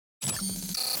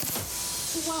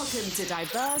Welcome to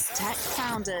Diverse Tech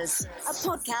Founders, a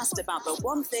podcast about the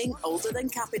one thing older than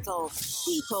capital,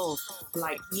 people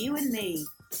like you and me.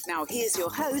 Now here's your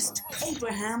host,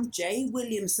 Abraham J.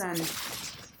 Williamson.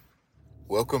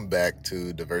 Welcome back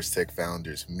to Diverse Tech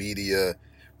Founders Media.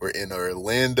 We're in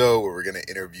Orlando where we're going to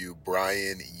interview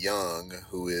Bryan Young,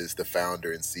 who is the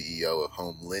founder and CEO of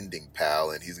Home Lending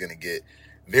Pal, and he's going to get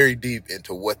very deep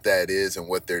into what that is and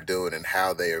what they're doing and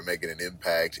how they are making an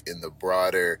impact in the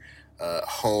broader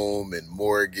home and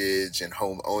mortgage and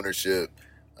home ownership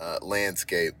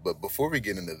landscape. But before we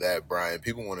get into that, Bryan,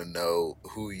 people want to know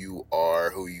who you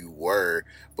are, who you were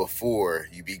before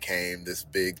you became this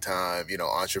big time,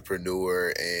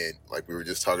 entrepreneur, and like we were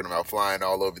just talking about, flying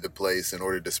all over the place in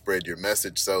order to spread your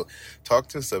message. So talk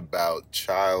to us about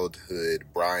childhood,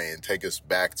 Bryan. Take us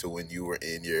back to when you were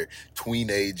in your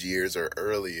tweenage years or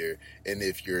earlier, and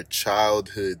if your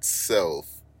childhood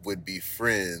self would be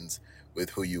friends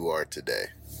with who you are today.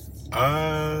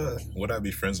 Would I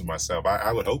be friends with myself?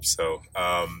 I would hope so.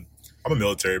 I'm a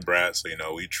military brat, so,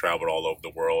 we traveled all over the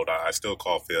world. I still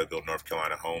call Fayetteville, North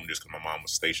Carolina home just because my mom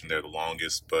was stationed there the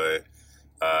longest. But,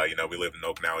 we lived in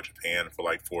Okinawa, Japan for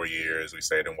like 4 years. We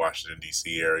stayed in Washington,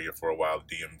 D.C. area for a while,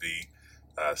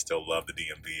 DMV. Still love the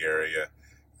DMV area.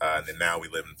 And then now we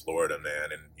live in Florida,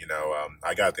 man. And,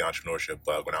 I got the entrepreneurship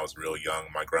bug when I was real young.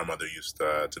 My grandmother used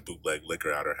to bootleg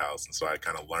liquor out her house. And so I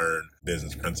kind of learned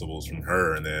business principles from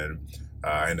her. And then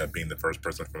I ended up being the first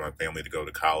person from my family to go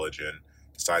to college and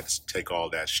decided to take all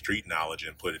that street knowledge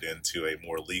and put it into a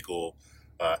more legal,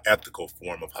 ethical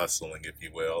form of hustling, if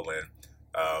you will. And,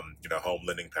 Home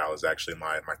Lending Pal is actually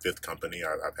my fifth company.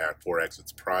 I've had 4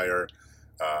 exits prior.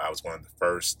 I was one of the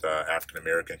first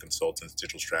African-American consultants,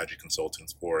 digital strategy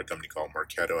consultants for a company called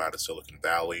Marketo out of Silicon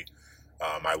Valley.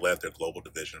 I led their global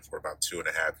division for about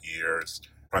 2.5 years,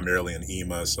 primarily in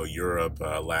EMA, so Europe,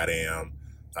 LATAM,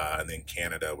 and then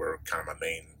Canada were kind of my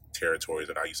main territories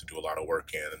that I used to do a lot of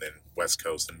work in, and then West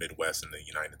Coast and Midwest in the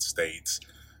United States.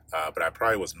 But I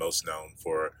probably was most known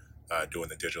for doing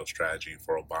the digital strategy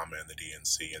for Obama and the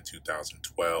DNC in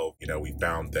 2012. We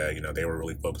found that, they were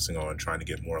really focusing on trying to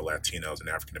get more Latinos and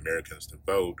African Americans to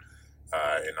vote.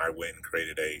 And I went and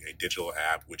created a digital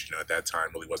app, which, at that time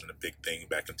really wasn't a big thing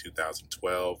back in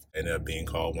 2012. Ended up being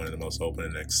called one of the most open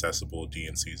and accessible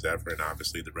DNCs ever. And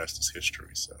obviously the rest is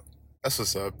history. So that's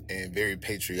what's up, and very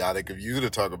patriotic of you to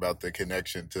talk about the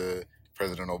connection to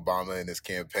President Obama and his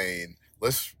campaign.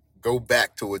 Let's go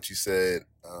back to what you said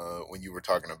when you were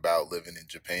talking about living in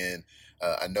Japan.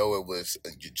 I know it was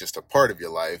just a part of your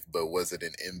life, but was it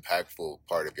an impactful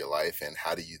part of your life? And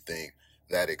how do you think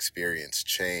that experience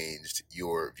changed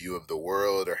your view of the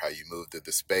world or how you moved through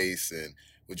the space? And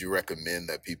would you recommend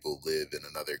that people live in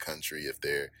another country if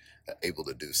they're able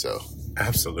to do so?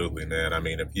 Absolutely, man. I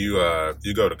mean, if you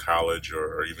go to college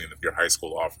or even if your high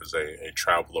school offers a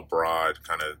travel abroad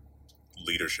kind of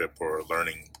leadership or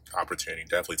learning opportunity,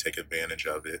 definitely take advantage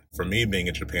of it. For me, being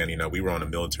in Japan, we were on a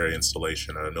military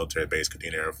installation, a military base,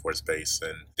 Kadena Air Force Base,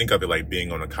 and think of it like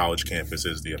being on a college campus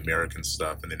is the American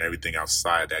stuff, and then everything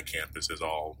outside that campus is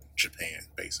all Japan,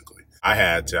 basically.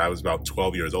 I was about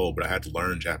 12 years old, but I had to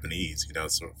learn Japanese,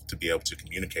 so to be able to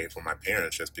communicate for my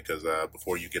parents, just because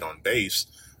before you get on base,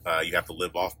 you have to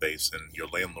live off base, and your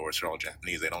landlords are all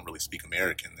Japanese. They don't really speak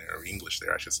American there, or English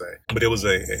there, I should say. But it was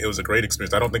a great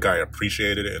experience. I don't think I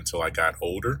appreciated it until I got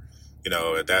older.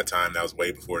 At that time, that was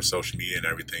way before social media and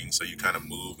everything. So you kind of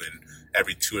move, and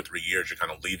every 2 or 3 years, you're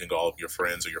kind of leaving all of your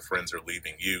friends, or your friends are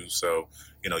leaving you. So,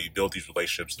 you build these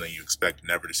relationships, and then you expect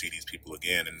never to see these people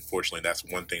again. And unfortunately, that's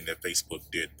one thing that Facebook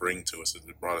did bring to us, is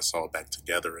it brought us all back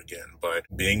together again. But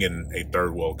being in a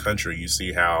third world country, you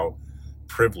see how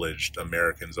privileged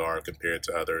Americans are compared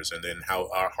to others, and then how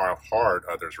hard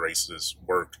others races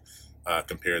work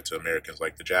compared to Americans.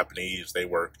 Like the Japanese, they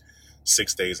work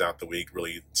 6 days out the week.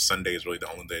 Really, Sunday is really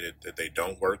the only day that they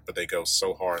don't work, but they go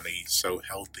so hard and they eat so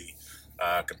healthy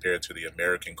compared to the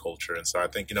American culture. And so I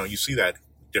think, you see that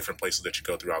different places that you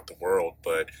go throughout the world,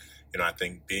 but, I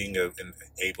think being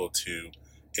able to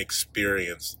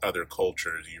experience other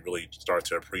cultures, you really start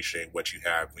to appreciate what you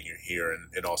have when you're here, and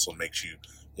it also makes you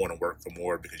want to work for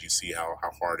more because you see how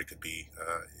hard it could be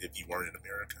if you weren't in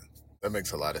America. That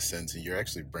makes a lot of sense, and you're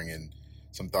actually bringing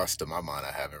some thoughts to my mind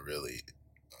I haven't really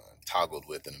toggled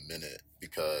with in a minute,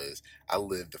 because I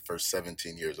lived the first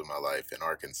 17 years of my life in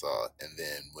Arkansas, and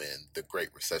then when the Great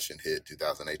Recession hit,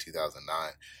 2008, 2009,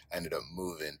 I ended up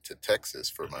moving to Texas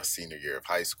for my senior year of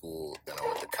high school. Then I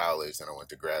went to college, then I went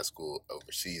to grad school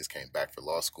overseas, came back for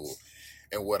law school.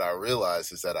 And what I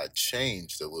realized is that I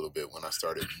changed a little bit when I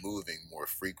started moving more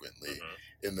frequently,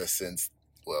 in the sense,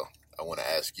 well, I want to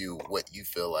ask you what you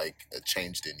feel like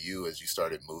changed in you as you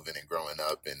started moving and growing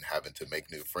up and having to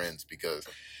make new friends. Because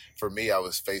for me, I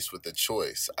was faced with a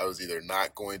choice. I was either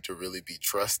not going to really be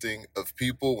trusting of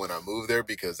people when I moved there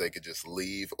because they could just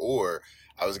leave, or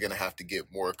I was going to have to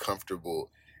get more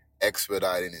comfortable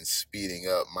expediting and speeding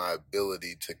up my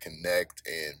ability to connect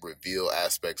and reveal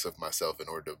aspects of myself in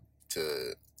order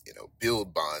to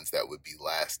build bonds that would be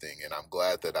lasting. And I'm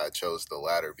glad that I chose the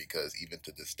latter, because even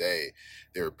to this day,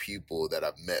 there are people that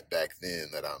I've met back then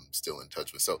that I'm still in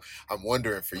touch with. So I'm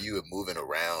wondering, for you, moving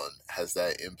around, has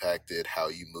that impacted how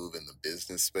you move in the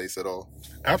business space at all?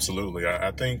 Absolutely.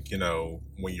 I think,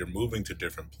 when you're moving to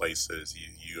different places,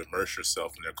 you immerse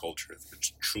yourself in their culture if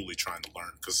you're truly trying to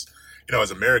learn. Because,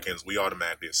 as Americans, we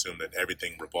automatically assume that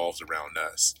everything revolves around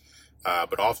us.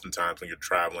 But oftentimes when you're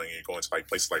traveling and you're going to like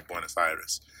places like Buenos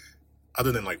Aires,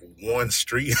 other than like one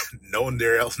street, no one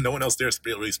else there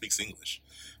really speaks English.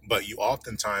 But you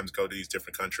oftentimes go to these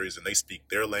different countries and they speak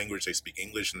their language, they speak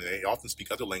English, and they often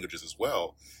speak other languages as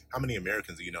well. How many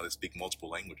Americans do you know that speak multiple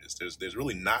languages? There's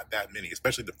really not that many,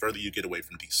 especially the further you get away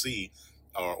from DC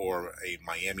or a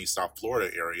Miami, South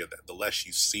Florida area, the less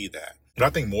you see that. But I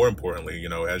think more importantly,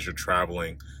 as you're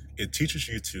traveling, it teaches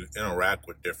you to interact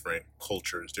with different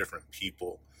cultures, different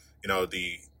people.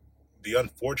 The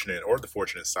unfortunate or the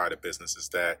fortunate side of business is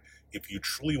that if you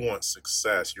truly want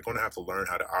success, you're going to have to learn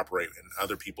how to operate in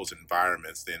other people's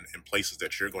environments than in places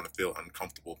that you're going to feel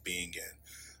uncomfortable being in.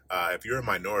 If you're a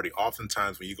minority,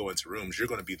 oftentimes when you go into rooms, you're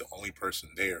going to be the only person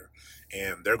there.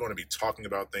 And they're going to be talking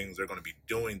about things. They're going to be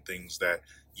doing things that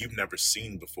you've never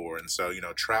seen before. And so,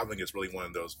 traveling is really one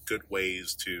of those good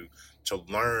ways to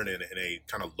learn in a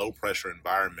kind of low pressure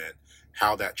environment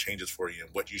how that changes for you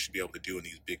and what you should be able to do in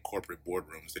these big corporate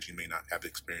boardrooms that you may not have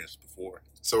experienced before.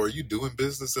 So are you doing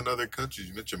business in other countries?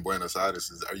 You mentioned Buenos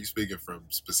Aires. Are you speaking from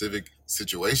specific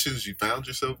situations you found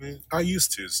yourself in? I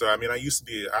used to. So,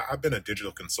 I've been a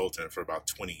digital consultant for about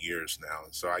 20 years now.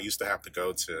 So I used to have to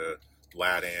go to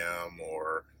LATAM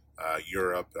or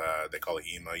Europe, they call it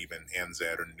EMA, even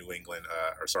NZ or New England,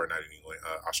 not New England,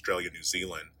 Australia, New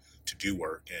Zealand, to do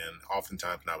work. And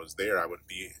oftentimes when I was there, I would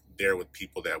be there with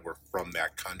people that were from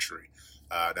that country.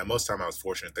 Now, most of the time I was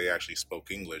fortunate they actually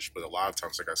spoke English, but a lot of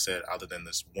times, like I said, other than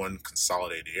this one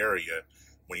consolidated area,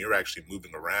 when you're actually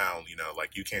moving around,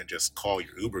 like you can't just call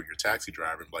your Uber, your taxi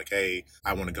driver, and be like, hey,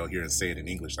 I want to go here and say it in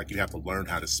English. Like you have to learn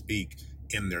how to speak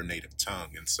in their native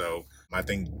tongue. And so I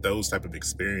think those type of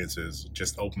experiences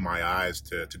just open my eyes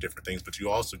to different things, but you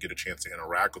also get a chance to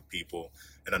interact with people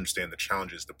and understand the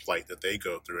challenges, the plight that they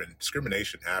go through. And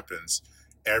discrimination happens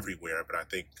everywhere, but I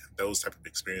think those type of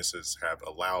experiences have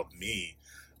allowed me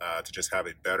to just have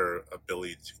a better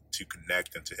ability to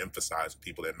connect and to emphasize with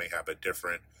people that may have a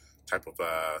different type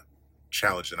of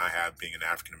challenge than I have being an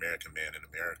African-American man in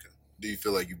America. Do you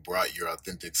feel like you brought your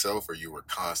authentic self, or you were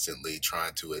constantly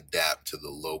trying to adapt to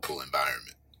the local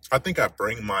environment? I think I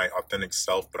bring my authentic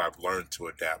self, but I've learned to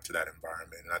adapt to that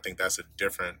environment. And I think that's a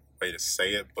different way to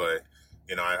say it, but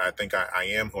I think I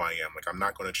am who I am. Like I'm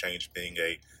not going to change being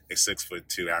a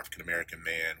 6'2" African-American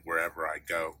man wherever I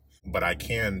go. But I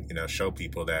can, show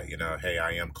people that, hey,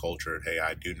 I am cultured. Hey,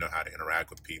 I do know how to interact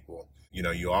with people.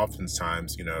 You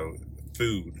oftentimes,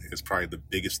 food is probably the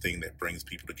biggest thing that brings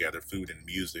people together, food and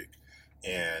music.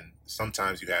 And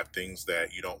sometimes you have things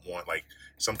that you don't want, like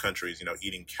some countries,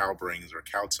 eating cow brains or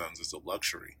cow tongues is a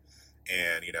luxury.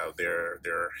 And,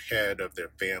 their head of their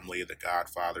family, the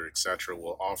godfather, etc.,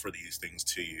 will offer these things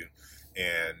to you.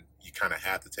 And you kind of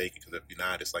have to take it, because if you're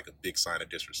not, it's like a big sign of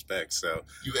disrespect. So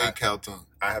you ate cow tongue?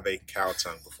 I have ate cow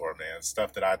tongue before, man.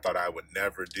 Stuff that I thought I would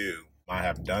never do. I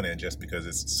have done it just because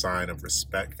it's a sign of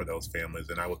respect for those families.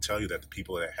 And I will tell you that the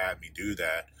people that had me do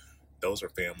that, those are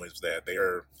families that they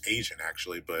are Asian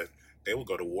actually, but they will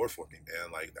go to war for me,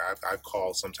 man. Like I've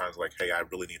called sometimes like, hey, I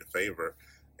really need a favor.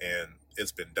 And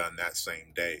it's been done that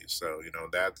same day. So,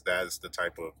 that is the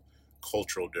type of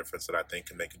cultural difference that I think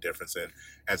can make a difference. And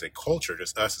as a culture,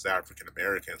 just us as African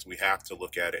Americans, we have to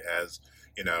look at it as,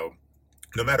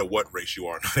 no matter what race you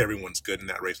are, not everyone's good in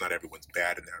that race, not everyone's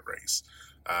bad in that race.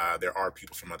 There are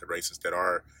people from other races that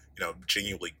are,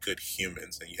 genuinely good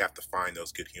humans, and you have to find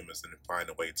those good humans and find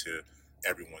a way to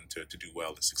everyone to do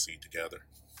well and succeed together.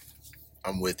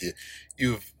 I'm with you.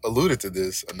 You've alluded to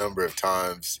this a number of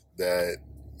times that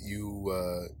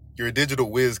you're a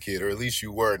digital whiz kid, or at least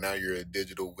you were. Now you're a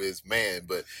digital whiz man.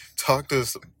 But talk to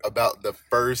us about the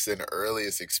first and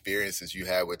earliest experiences you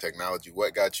had with technology.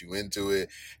 What got you into it?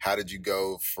 How did you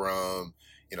go from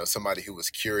somebody who was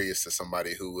curious to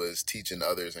somebody who was teaching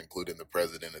others, including the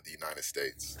president of the United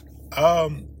States?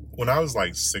 When I was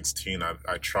like 16,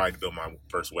 I tried to build my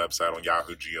first website on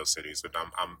Yahoo GeoCities, and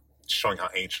I'm showing how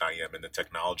ancient I am in the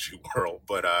technology world.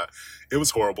 But it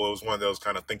was horrible. It was one of those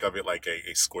kind of, think of it like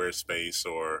a Squarespace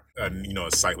or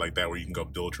a site like that where you can go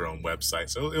build your own website.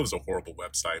 So it was a horrible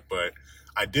website, but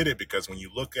I did it because when you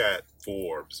look at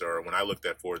Forbes, or when I looked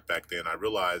at Forbes back then, I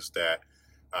realized that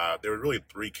there were really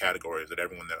three categories that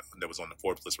everyone that was on the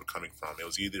Forbes list were coming from. It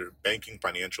was either banking,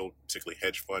 financial, particularly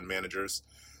hedge fund managers,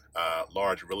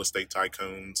 large real estate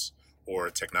tycoons, or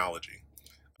technology.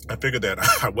 I figured that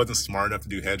I wasn't smart enough to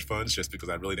do hedge funds just because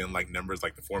I really didn't like numbers,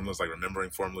 like the formulas, like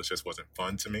remembering formulas just wasn't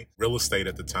fun to me. Real estate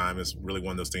at the time is really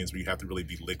one of those things where you have to really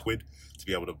be liquid to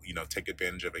be able to, take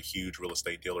advantage of a huge real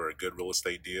estate deal or a good real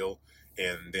estate deal.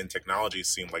 And then technology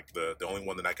seemed like the only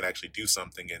one that I could actually do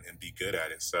something and be good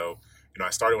at it. So, I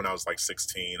started when I was like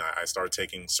 16. I started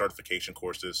taking certification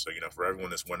courses. So, for everyone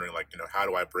that's wondering, like, how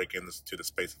do I break into the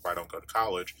space if I don't go to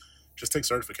college? Just take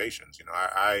certifications.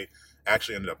 I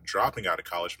actually ended up dropping out of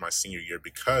college my senior year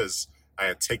because I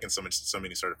had taken so many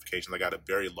certifications. I got a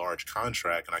very large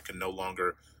contract and I could no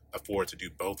longer afford to do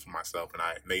both for myself. And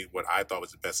I made what I thought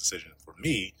was the best decision for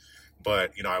me.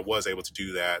 But, I was able to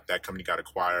do that. That company got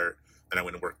acquired. And I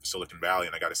went and worked for Silicon Valley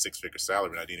and I got a 6-figure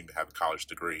salary and I didn't even have a college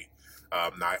degree.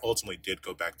 Now, I ultimately did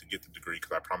go back to get the degree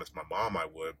because I promised my mom I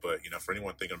would. But, for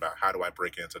anyone thinking about how do I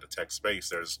break into the tech space,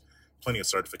 there's plenty of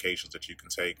certifications that you can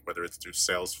take, whether it's through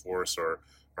Salesforce or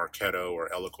Marketo or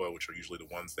Eloqua, which are usually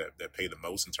the ones that pay the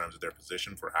most in terms of their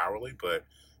position for hourly. But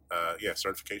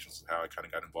certifications is how I kind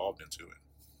of got involved into it.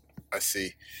 I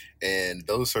see. And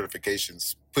those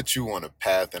certifications put you on a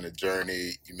path and a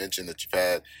journey. You mentioned that you've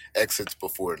had exits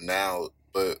before now,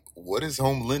 but what is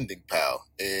Home Lending Pal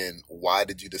and why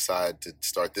did you decide to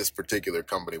start this particular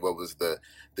company? What was the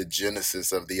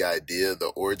genesis of the idea,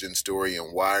 the origin story,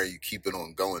 and why are you keeping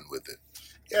on going with it?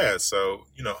 Yeah, so,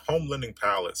 Home Lending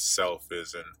Pal itself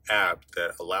is an app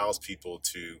that allows people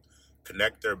to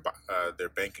connect their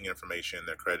banking information,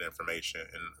 their credit information,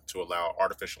 and to allow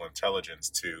artificial intelligence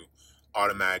to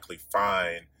automatically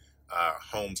find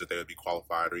homes that they would be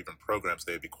qualified or even programs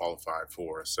they would be qualified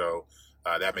for. So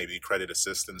that may be credit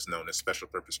assistance known as special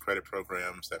purpose credit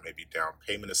programs, that may be down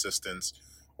payment assistance,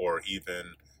 or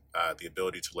even the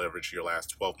ability to leverage your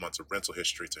last 12 months of rental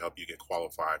history to help you get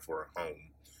qualified for a home.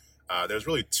 There's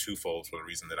really twofold for the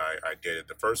reason that I did it.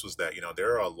 The first was that,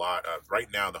 there are a lot of, right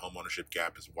now, the home ownership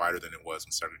gap is wider than it was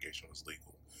when segregation was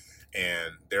legal.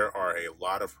 And there are a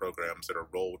lot of programs that are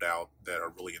rolled out that are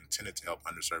really intended to help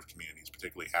underserved communities,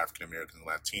 particularly African Americans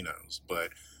and Latinos,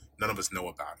 but none of us know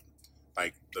about them.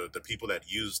 Like the people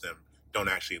that use them don't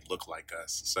actually look like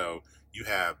us. So you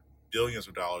have billions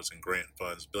of dollars in grant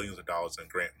funds, billions of dollars in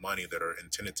grant money that are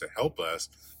intended to help us,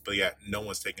 but yet no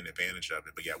one's taking advantage of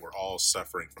it. But yet we're all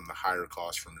suffering from the higher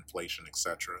costs from inflation,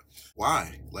 etc.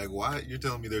 Why? Like, why? You're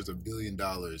telling me there's $1 billion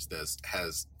that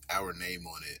has our name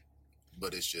on it,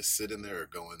 but it's just sitting there or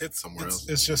going somewhere else?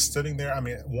 It's just sitting there. I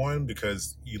mean, one,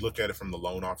 because you look at it from the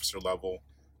loan officer level,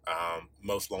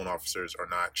 most loan officers are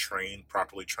not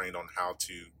properly trained on how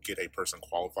to get a person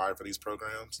qualified for these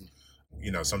programs.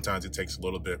 Sometimes it takes a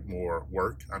little bit more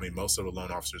work. I mean, most of the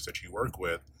loan officers that you work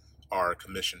with are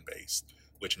commission-based,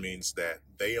 which means that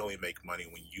they only make money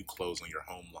when you close on your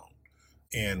home loan.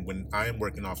 And when I am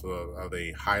working off of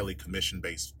a highly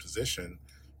commission-based position,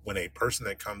 when a person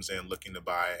that comes in looking to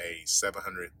buy a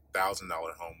 $700,000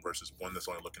 home versus one that's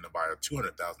only looking to buy a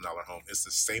 $200,000 home, it's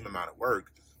the same amount of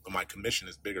work, but my commission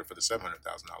is bigger for the $700,000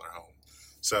 home.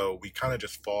 So we kind of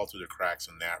just fall through the cracks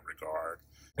in that regard.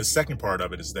 The second part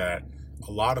of it is that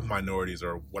a lot of minorities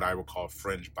are what I would call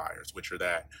fringe buyers, which are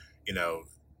that,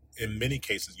 in many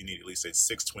cases, you need at least a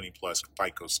 620 plus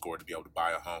FICO score to be able to buy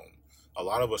a home. A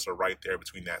lot of us are right there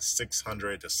between that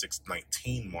 600 to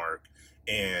 619 mark.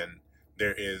 And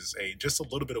there is just a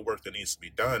little bit of work that needs to be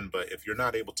done. But if you're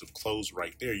not able to close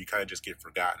right there, you kind of just get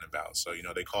forgotten about. So,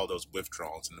 they call those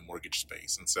withdrawals in the mortgage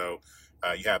space. And so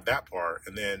you have that part.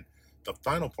 And then the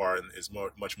final part is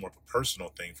much more of a personal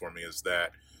thing for me is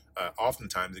that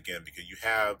oftentimes, again, because you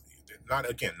have, not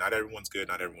everyone's good,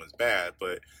 not everyone's bad,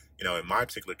 but, in my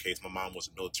particular case, my mom was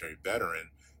a military veteran.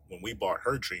 When we bought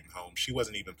her dream home, she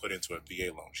wasn't even put into a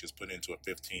VA loan. She was put into a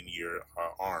 15-year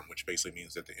ARM, which basically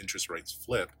means that the interest rates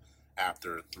flip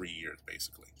after 3 years,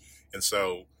 basically. And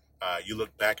so you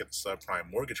look back at the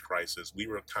subprime mortgage crisis, we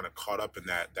were kind of caught up in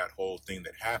that whole thing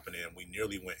that happened, and we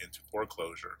nearly went into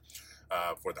foreclosure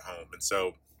for the home. And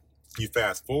so you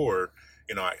fast forward,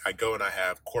 I go and I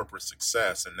have corporate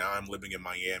success, and now I'm living in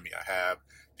Miami. I have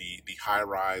the high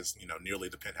rise, nearly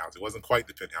the penthouse. It wasn't quite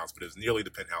the penthouse, but it was nearly the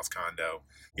penthouse condo.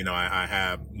 I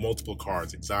have multiple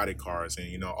cars, exotic cars,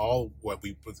 and, all what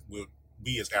we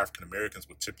as African Americans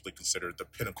would typically consider the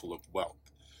pinnacle of wealth.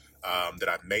 that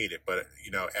I made it. But,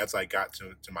 as I got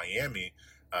to Miami,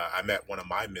 I met one of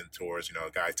my mentors,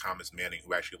 a guy, Thomas Manning,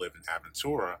 who actually lived in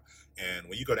Aventura. And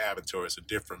when you go to Aventura, it's a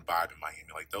different vibe in Miami.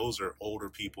 Like, those are older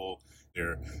people.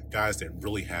 They're guys that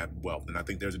really have wealth. And I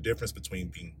think there's a difference between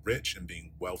being rich and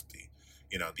being wealthy.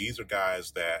 These are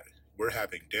guys that we're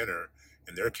having dinner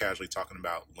and they're casually talking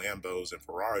about Lambos and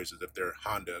Ferraris as if they're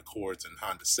Honda Accords and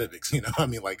Honda Civics. I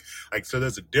mean, so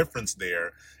there's a difference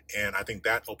there. And I think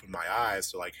that opened my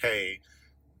eyes to like, hey,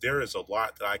 there is a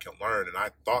lot that I can learn. And I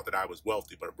thought that I was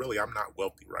wealthy, but really I'm not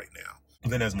wealthy right now.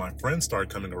 And then as my friends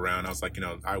started coming around, I was like,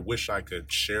 I wish I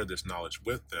could share this knowledge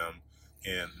with them.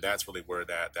 And that's really where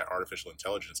that artificial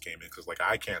intelligence came in. Because like,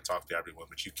 I can't talk to everyone,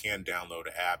 but you can download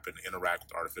an app and interact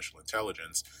with artificial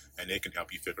intelligence, and it can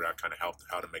help you figure out kind of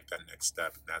how to make that next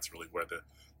step. And that's really where the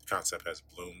concept has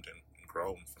bloomed and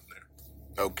grown from there.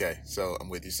 Okay, so I'm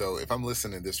with you. So if I'm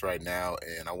listening to this right now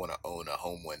and I want to own a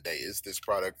home one day, is this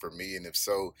product for me? And if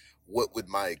so, what would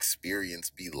my experience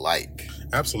be like?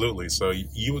 Absolutely. So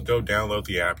you would go download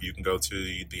the app. You can go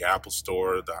to the Apple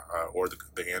Store or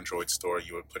the Android store.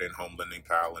 You would put in Home Lending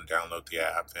Pal and download the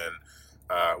app.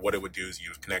 And what it would do is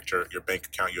you would connect your bank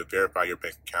account. You would verify your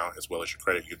bank account as well as your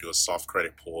credit. You do a soft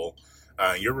credit pull.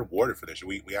 You're rewarded for this.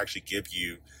 We actually give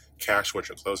you cash towards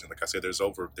your closing. Like I said, there's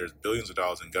billions of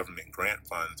dollars in government grant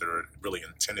funds that are really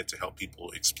intended to help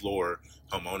people explore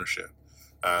home ownership.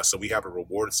 So we have a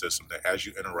reward system that as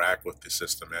you interact with the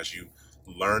system, as you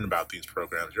learn about these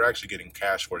programs, you're actually getting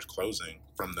cash towards closing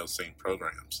from those same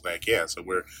programs. So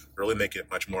we're really making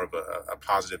it much more of a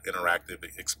positive, interactive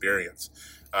experience.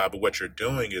 But what you're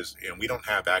doing is, we don't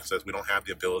have access, we don't have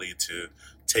the ability to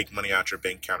take money out your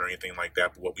bank account or anything like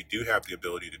that. But what we do have the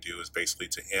ability to do is basically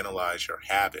to analyze your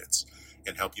habits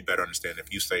and help you better understand.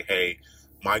 If you say, hey,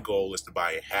 my goal is to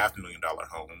buy a $500,000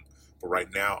 home, but right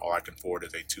now all I can afford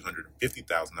is a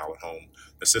 $250,000 home,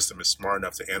 the system is smart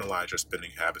enough to analyze your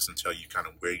spending habits and tell you kind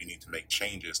of where you need to make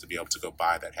changes to be able to go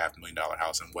buy that $500,000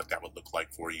 house and what that would look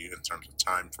like for you in terms of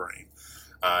time frame.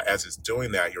 As it's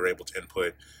doing that, you're able to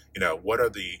input, what are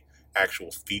the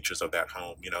actual features of that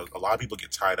home. A lot of people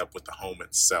get tied up with the home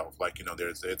itself. Like,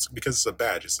 it's because it's a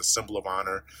badge, it's a symbol of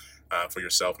honor for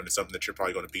yourself, and it's something that you're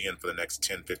probably going to be in for the next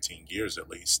 10, 15 years at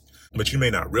least. But you may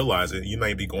not realize it. You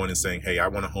may be going and saying, hey, I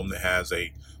want a home that has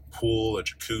a pool, a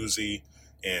jacuzzi,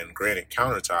 and granite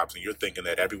countertops, and you're thinking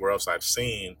that everywhere else I've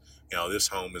seen, this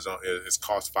home is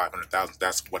cost $500,000.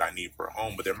 That's what I need for a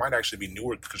home. But there might actually be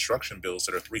newer construction bills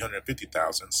that are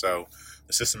 $350,000. So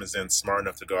the system is then smart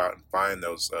enough to go out and find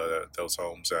those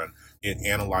homes, and it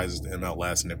analyzes the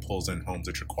MLS and it pulls in homes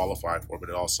that you're qualified for. But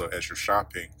it also, as you're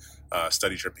shopping,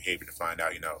 studies your behavior to find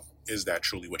out, is that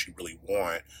truly what you really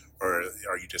want, or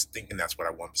are you just thinking that's what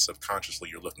I want? Subconsciously,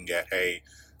 you're looking at, hey,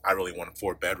 I really want a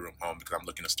 4-bedroom home because I'm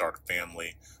looking to start a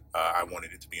family. I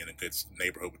wanted it to be in a good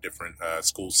neighborhood with different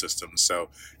school systems. So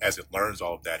as it learns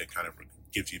all of that, it kind of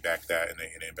gives you back that in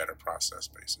a better process,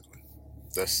 basically.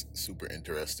 That's super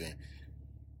interesting.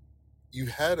 You've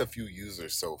had a few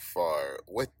users so far.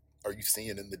 What are you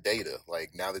seeing in the data?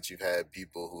 Like, now that you've had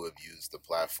people who have used the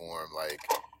platform, like,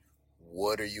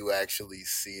 what are you actually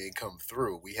seeing come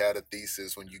through? We had a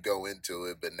thesis when you go into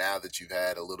it, but now that you've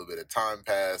had a little bit of time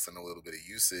pass and a little bit of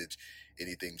usage,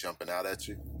 anything jumping out at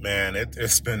you? Man,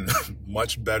 it's been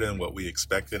much better than what we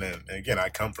expected. And again, I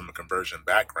come from a conversion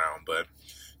background, but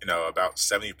about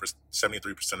 73%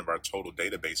 of our total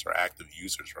database are active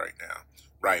users right now,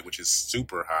 right? Which is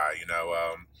super high.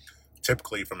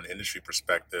 Typically from an industry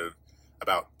perspective,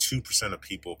 about 2% of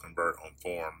people convert on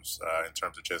forums in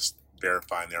terms of just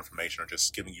verifying their information or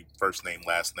just giving you first name,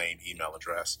 last name, email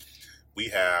address. We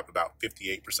have about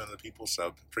 58% of the people,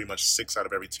 so pretty much 6 out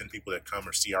of every 10 people that come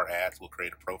or see our ads will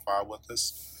create a profile with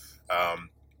us. And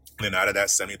then out of that,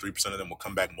 73% of them will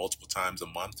come back multiple times a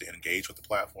month to engage with the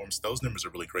platforms. Those numbers are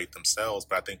really great themselves,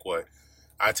 but I think what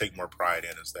I take more pride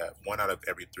in is that 1 out of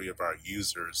every 3 of our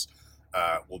users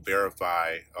will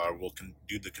verify or will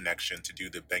do the connection to do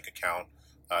the bank account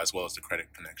as well as the credit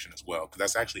connection as well. Because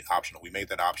that's actually optional. We made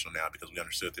that optional now because we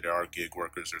understood that there are gig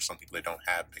workers or some people that don't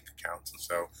have bank accounts. And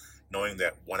so knowing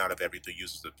that 1 out of every 3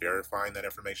 users are verifying that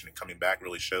information and coming back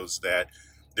really shows that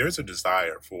there is a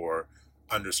desire for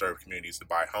underserved communities to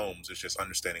buy homes. It's just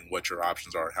understanding what your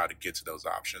options are and how to get to those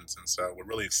options. And so we're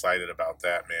really excited about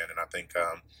that, man. And I think,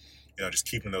 just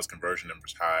keeping those conversion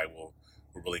numbers high will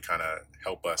really kind of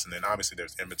help us. And then obviously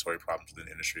there's inventory problems within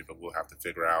the industry, but we'll have to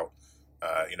figure out,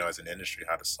 as an industry,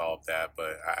 how to solve that.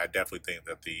 But I definitely think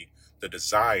that the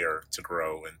desire to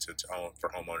grow and to own for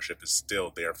home ownership is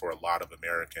still there for a lot of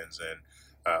Americans.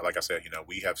 And like I said,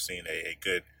 we have seen a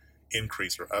good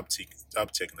increase or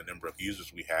uptick in the number of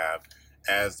users we have.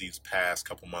 as these past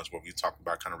couple months where we talked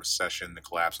about kind of recession, the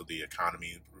collapse of the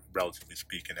economy, relatively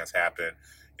speaking, has happened,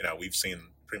 we've seen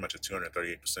pretty much a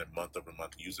 238% month over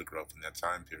month user growth in that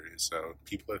time period. So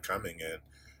people are coming in.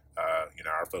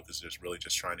 Our focus is really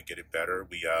just trying to get it better.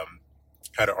 We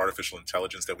had an artificial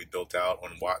intelligence that we built out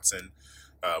on Watson.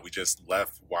 We just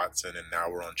left Watson and now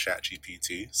we're on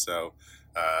ChatGPT. So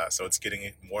it's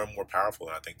getting more and more powerful.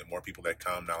 And I think the more people that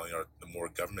come, not only are the more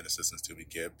government assistance do we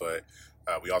get, but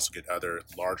we also get other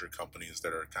larger companies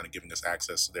that are kind of giving us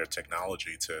access to their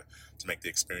technology to make the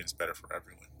experience better for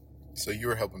everyone. So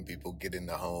you're helping people get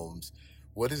into homes.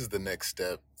 What is the next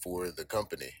step for the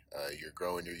company? You're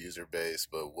growing your user base,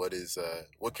 but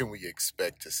what can we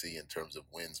expect to see in terms of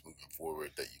wins moving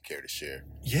forward that you care to share?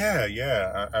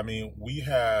 Yeah. I mean, we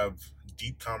have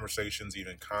deep conversations,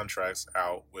 even contracts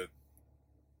out with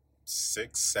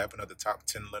 6, 7 of the top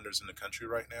 10 lenders in the country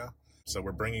right now. So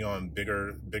we're bringing on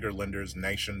bigger lenders and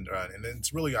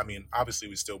it's really, I mean, obviously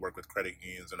we still work with credit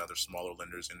unions and other smaller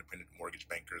lenders, independent mortgage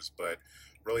bankers, but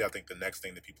really I think the next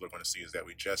thing that people are going to see is that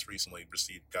we just recently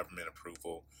received government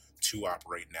approval to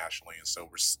operate nationally, and so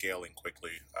we're scaling quickly.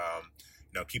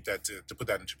 Keep that to put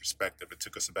that into perspective. It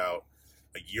took us about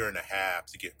a year and a half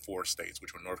to get 4 states,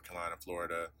 which were North Carolina,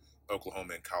 Florida,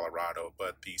 Oklahoma, and Colorado.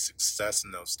 But the success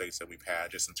in those states that we've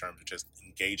had, just in terms of just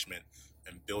engagement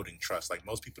and building trust, like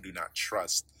most people do not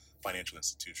trust financial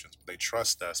institutions, but they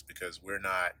trust us because we're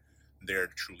not there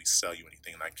to truly sell you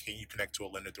anything. Like, can you connect to a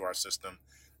lender through our system?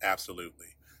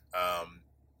 Absolutely.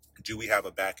 Do we have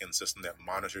a back-end system that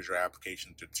monitors your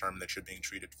application to determine that you're being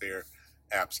treated fair?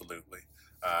 Absolutely.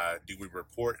 Do we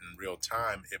report in real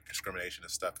time if discrimination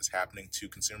and stuff is happening to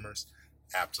consumers?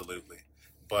 Absolutely.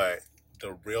 But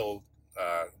the real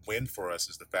win for us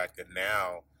is the fact that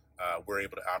now we're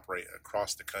able to operate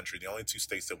across the country. The only 2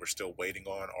 states that we're still waiting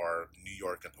on are New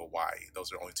York and Hawaii.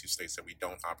 Those are the only 2 states that we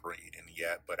don't operate in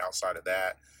yet. But outside of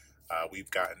that,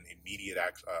 we've gotten immediate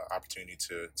opportunity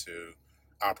to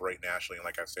operate nationally. And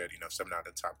like I said, 7 out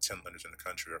of the top 10 lenders in the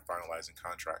country are finalizing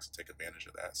contracts to take advantage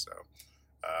of that.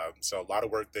 So a lot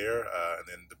of work there. And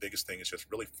then the biggest thing is just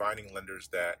really finding lenders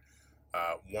that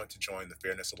want to join the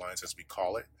Fairness Alliance, as we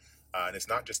call it. And it's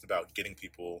not just about getting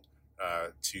people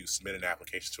to submit an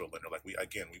application to a lender. Like we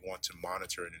want to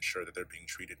monitor and ensure that they're being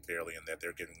treated fairly and that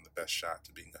they're getting the best shot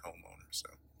to being the homeowner. So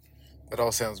that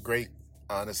all sounds great.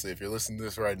 Honestly, if you're listening to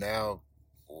this right now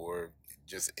or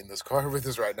just in this car with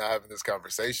us right now having this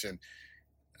conversation,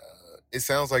 it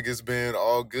sounds like it's been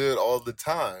all good all the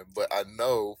time, but I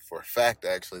know for a fact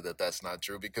actually that that's not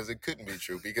true, because it couldn't be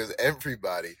true, because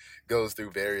everybody goes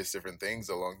through various different things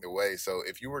along the way. So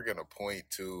if you were going to point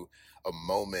to a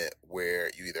moment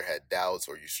where you either had doubts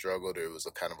or you struggled or it was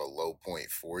a kind of a low point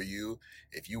for you,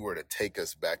 if you were to take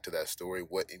us back to that story,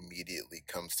 what immediately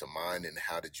comes to mind and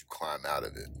how did you climb out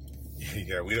of it?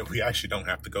 Yeah, we actually don't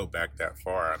have to go back that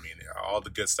far. I mean, all the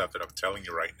good stuff that I'm telling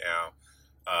you right now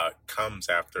comes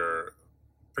after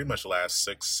pretty much the last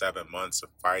 6-7 months of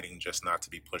fighting just not to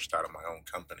be pushed out of my own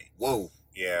company. Whoa.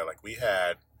 Yeah, like we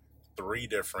had 3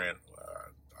 different,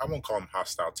 I won't call them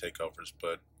hostile takeovers,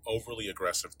 but overly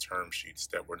aggressive term sheets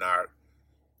that were not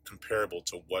comparable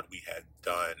to what we had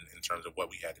done in terms of what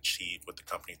we had achieved with the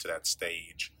company to that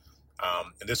stage.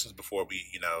 And this was before we,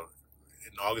 in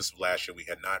August of last year, we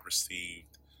had not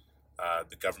received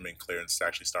the government clearance to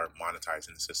actually start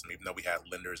monetizing the system. Even though we had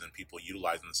lenders and people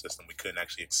utilizing the system, we couldn't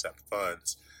actually accept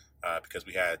funds because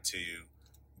we had to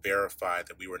verify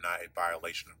that we were not a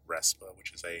violation of RESPA,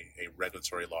 which is a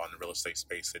regulatory law in the real estate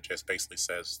space that just basically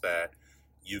says that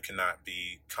you cannot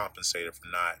be compensated for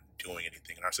not doing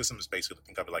anything. And our system is basically,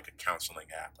 think of it like a counseling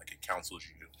app, like it counsels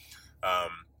you.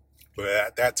 But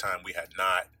at that time, we had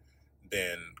not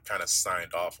been kind of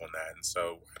signed off on that. And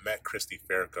so I met Christy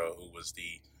Farco, who was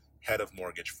the head of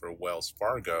mortgage for Wells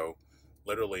Fargo.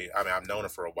 Literally, I mean, I've known her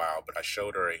for a while, but I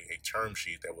showed her a term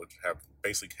sheet that would have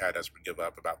basically had us give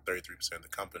up about 33% of the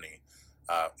company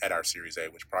at our Series A,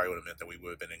 which probably would have meant that we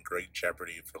would have been in great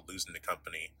jeopardy for losing the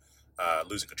company,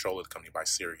 losing control of the company by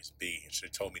Series B. And she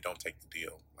told me, don't take the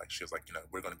deal. Like, she was like,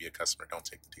 we're going to be a customer. Don't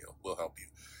take the deal. We'll help you.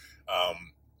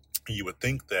 You would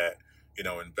think that,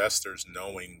 investors,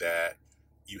 knowing that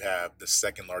you have the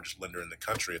second largest lender in the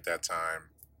country at that time,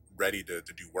 ready to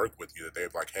do work with you, that they're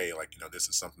like, hey, this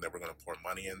is something that we're going to pour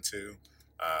money into.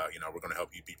 We're going to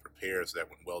help you be prepared so that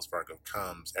when Wells Fargo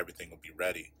comes, everything will be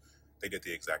ready. They did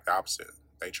the exact opposite.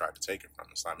 They tried to take it from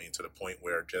us. I mean, to the point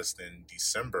where just in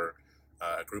December,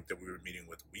 a group that we were meeting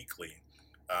with weekly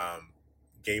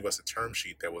gave us a term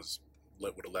sheet that would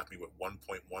have left me with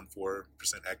 1.14%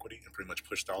 equity and pretty much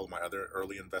pushed all of my other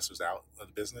early investors out of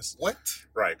the business. What?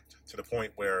 Right. To the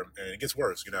point where, and it gets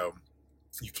worse,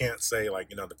 you can't say like,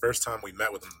 the first time we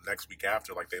met with them the next week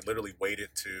after, like they literally waited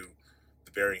to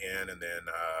the very end. And then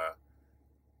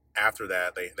after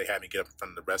that, they had me get up in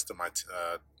front of the rest of my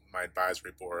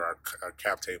advisory board, our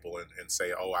cap table, and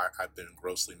say, oh, I've been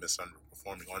grossly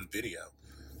misunderperforming on video.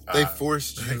 They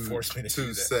forced They you forced me to to do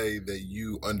that. say that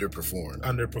you underperformed.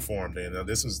 And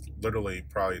this was literally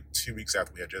probably 2 weeks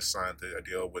after we had just signed a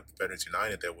deal with Veterans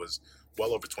United that was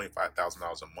well over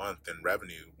 $25,000 a month in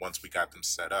revenue once we got them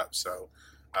set up. So,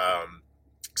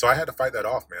 so I had to fight that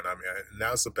off, man. I mean, and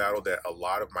that's a battle that a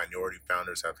lot of minority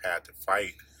founders have had to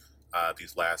fight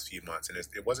these last few months. And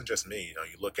it wasn't just me.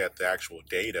 You look at the actual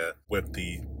data with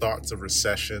the thoughts of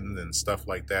recession and stuff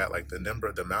like that, like the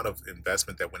amount of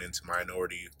investment that went into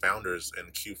minority founders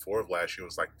in Q4 of last year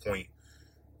was like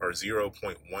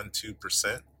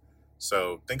 0.12%.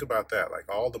 So think about that. Like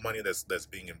all the money that's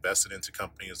being invested into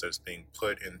companies, that's being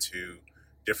put into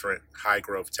different high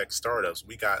growth tech startups,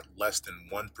 we got less than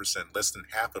 1%, less than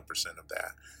 0.5% of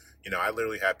that. I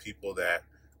literally had people that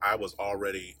I was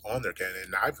already on their can,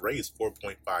 and I've raised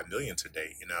 4.5 million to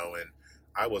date, and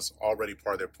I was already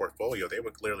part of their portfolio. They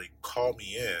would literally call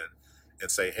me in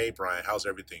and say, hey, Bryan, how's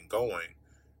everything going?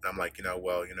 And I'm like,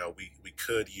 we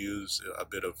could use a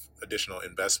bit of additional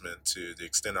investment to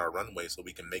extend our runway so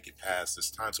we can make it past this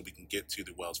time so we can get to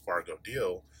the Wells Fargo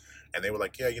deal. And they were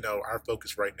like, yeah, our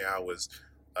focus right now was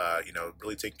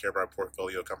really taking care of our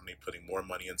portfolio company, putting more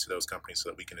money into those companies so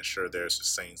that we can ensure their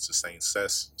sustained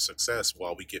success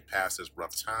while we get past this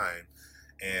rough time.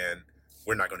 And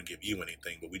we're not going to give you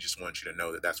anything, but we just want you to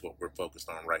know that that's what we're focused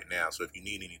on right now. So if you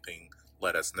need anything,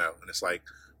 let us know. And it's like,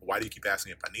 why do you keep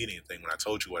asking if I need anything when I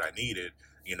told you what I needed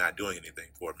and you're not doing anything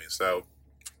for me? So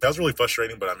that was really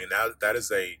frustrating. But I mean, that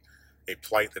is a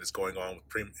plight that is going on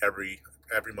with every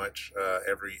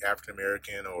African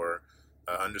American or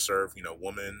underserved,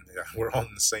 woman. We're all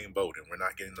in the same boat, and we're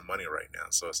not getting the money right now.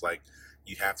 So it's like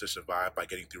you have to survive by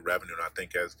getting through revenue. And I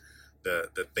think as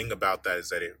the thing about that is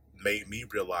that it made me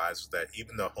realize that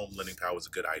even though home lending power was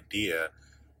a good idea,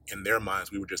 in their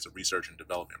minds we were just a research and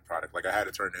development product. Like I had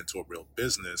to turn it into a real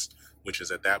business, which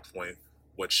is at that point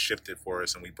what shifted for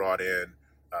us. And we brought in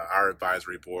our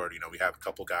advisory board. We have a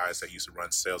couple guys that used to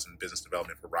run sales and business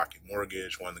development for Rocket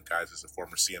Mortgage. One of the guys is a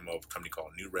former CMO of a company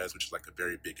called New Res, which is like a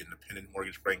very big independent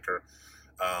mortgage banker.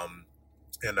 And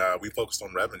we focused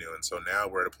on revenue. And so now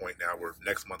we're at a point now where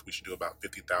next month we should do about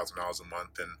 $50,000 a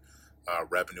month in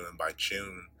revenue. And by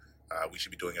June, we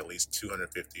should be doing at least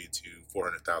 $250,000 to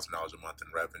 $400,000 a month in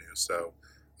revenue. So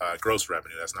gross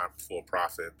revenue, that's not full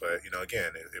profit. But,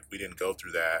 again, if we didn't go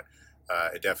through that,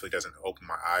 it definitely doesn't open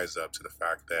my eyes up to the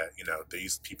fact that,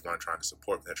 these people aren't trying to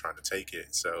support me, they're trying to take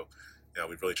it. So,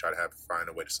 we really try to find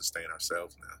a way to sustain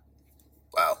ourselves now.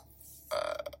 Wow.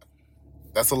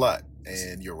 That's a lot.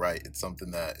 And you're right. It's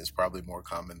something that is probably more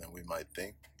common than we might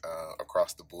think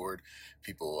across the board.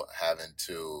 People having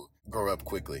to grow up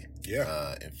quickly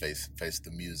and face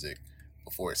the music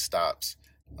before it stops.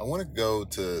 I want to go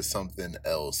to something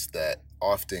else that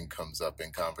often comes up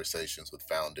in conversations with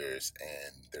founders,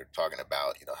 and they're talking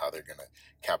about, how they're going to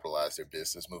capitalize their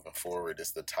business moving forward.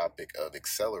 It's the topic of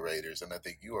accelerators. And I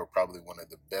think you are probably one of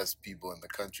the best people in the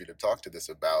country to talk to this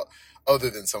about, other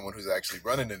than someone who's actually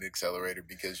running an accelerator,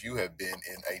 because you have been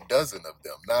in a dozen of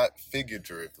them, not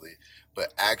figuratively,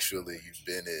 but actually you've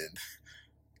been in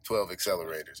 12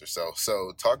 accelerators or so.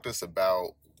 So talk to us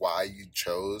about why you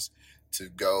chose to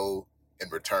go and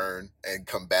return and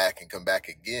come back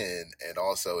again. And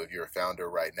also, if you're a founder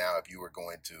right now, if you were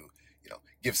going to,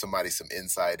 give somebody some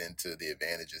insight into the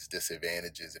advantages,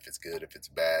 disadvantages, if it's good, if it's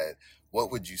bad, what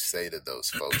would you say to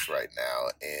those folks right now?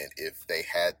 And if they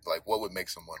had, what would make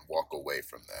someone walk away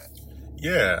from that?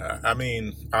 Yeah, I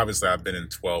mean, obviously I've been in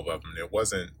 12 of them. It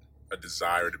wasn't a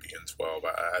desire to be in 12.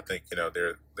 I think,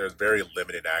 there's very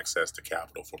limited access to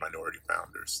capital for minority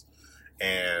founders.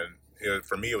 And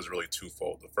for me, it was really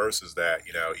twofold. The first is that,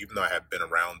 even though I had been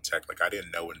around tech, I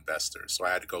didn't know investors. So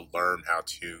I had to go learn how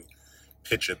to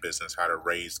pitch a business, how to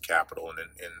raise capital. And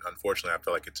unfortunately, I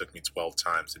feel like it took me 12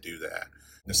 times to do that.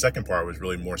 The second part was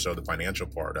really more so the financial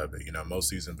part of it. Most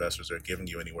of these investors are giving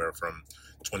you anywhere from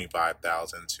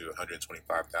 $25,000 to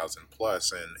 $125,000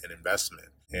 plus in investment.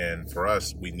 And for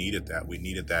us, we needed that. We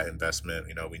needed that investment.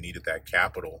 We needed that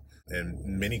capital. And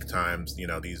many times,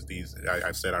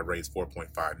 I said I raised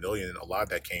 4.5 million. A lot of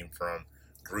that came from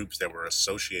groups that were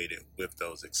associated with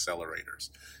those accelerators.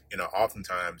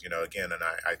 Oftentimes, again, and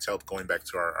I tell, going back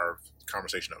to our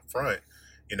conversation up front,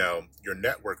 your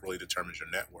network really determines your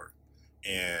network.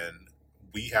 And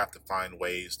we have to find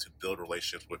ways to build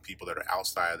relationships with people that are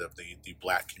outside of the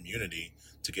Black community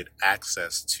to get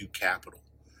access to capital.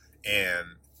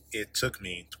 And it took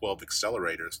me 12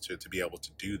 accelerators to be able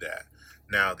to do that.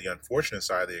 Now, the unfortunate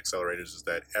side of the accelerators is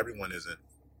that everyone isn't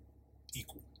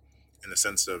equal in the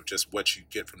sense of just what you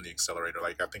get from the accelerator.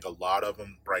 Like, I think a lot of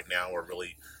them right now are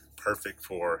really perfect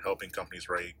for helping companies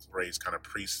raise kind of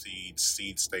pre-seed,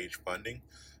 seed stage funding.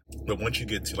 But once you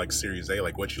get to like Series A,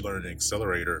 like what you learn in an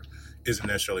accelerator isn't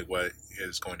necessarily what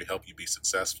is going to help you be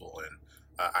successful. And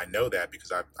I know that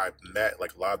because I've met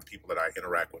like a lot of the people that I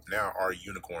interact with now are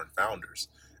unicorn founders.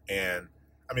 And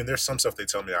I mean, there's some stuff they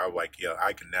tell me I'm like, yeah,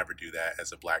 I can never do that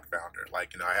as a black founder.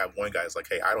 Like, I have one guy who's like,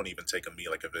 hey, I don't even take a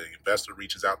meeting. Like if an investor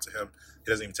reaches out to him,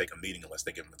 he doesn't even take a meeting unless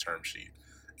they give him a term sheet.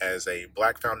 As a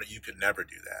black founder, you could never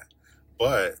do that.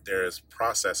 But there's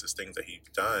processes, things that he's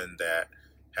done that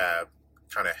have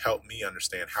kind of helped me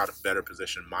understand how to better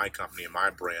position my company and my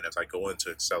brand as I go into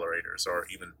accelerators or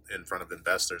even in front of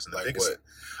investors. And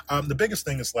the biggest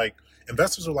thing is like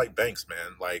investors are like banks,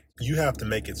 man. Like you have to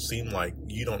make it seem like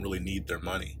you don't really need their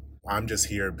money. I'm just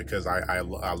here because I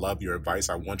love your advice.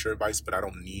 I want your advice, but I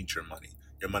don't need your money.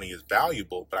 Your money is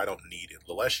valuable, but I don't need it.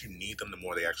 The less you need them, the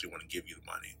more they actually want to give you the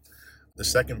money. The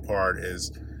second part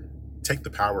is take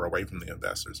the power away from the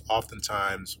investors.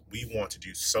 Oftentimes, we want to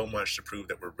do so much to prove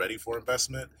that we're ready for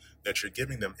investment that you're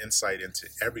giving them insight into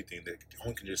everything that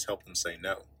only can just help them say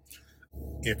no.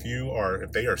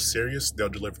 If they are serious, they'll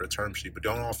deliver a term sheet, but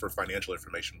don't offer financial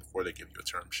information before they give you a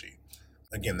term sheet.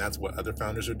 Again, that's what other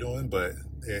founders are doing, but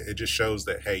it just shows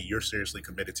that, hey, you're seriously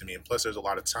committed to me. And plus, there's a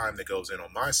lot of time that goes in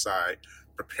on my side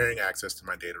preparing access to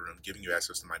my data room, giving you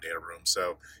access to my data room.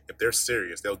 So if they're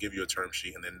serious, they'll give you a term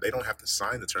sheet, and then they don't have to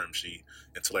sign the term sheet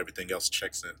until everything else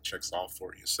checks off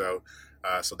for you. So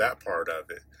that part of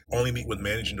it. Only meet with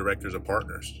managing directors or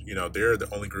partners. They're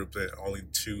the only group, only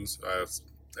two,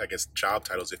 job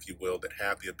titles, if you will, that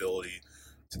have the ability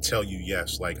to tell you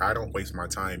yes. Like, I don't waste my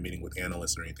time meeting with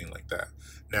analysts or anything like that.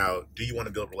 Now, do you want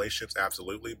to build relationships?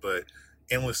 Absolutely. But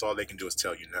analysts, all they can do is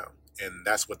tell you no. And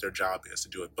that's what their job is, to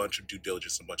do a bunch of due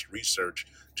diligence, a bunch of research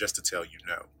just to tell you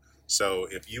no. So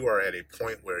if you are at a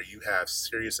point where you have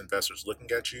serious investors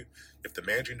looking at you, if the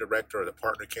managing director or the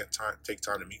partner can't take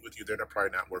time to meet with you, they're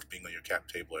probably not worth being on your cap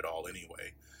table at all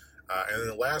anyway. And then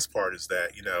the last part is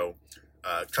that,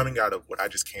 coming out of what I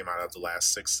just came out of the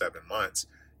last 6-7 months,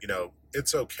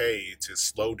 it's okay to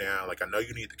slow down. Like, I know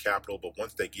you need the capital, but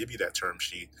once they give you that term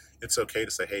sheet, it's okay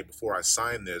to say, hey, before I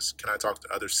sign this, can I talk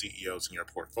to other CEOs in your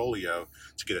portfolio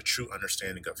to get a true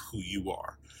understanding of who you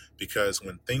are? Because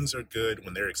when things are good,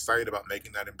 when they're excited about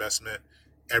making that investment,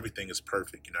 everything is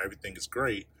perfect. Everything is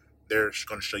great. They're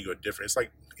going to show you it's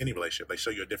like any relationship. They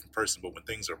show you a different person, but when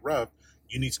things are rough,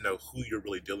 you need to know who you're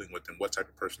really dealing with and what type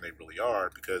of person they really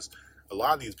are, because a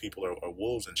lot of these people are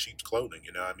wolves in sheep's clothing,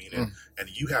 and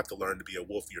you have to learn to be a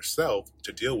wolf yourself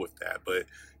to deal with that. But,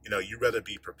 you'd rather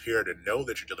be prepared and know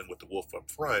that you're dealing with the wolf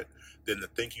up front than to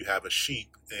think you have a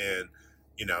sheep and,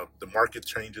 the market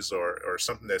changes or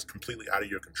something that's completely out of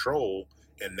your control.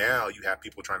 And now you have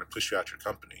people trying to push you out your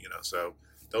company, So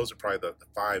those are probably the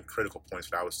 5 critical points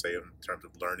that I would say in terms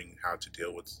of learning how to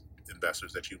deal with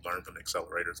investors that you learn from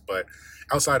accelerators. But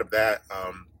outside of that,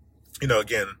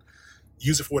 again,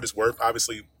 use it for what it's worth.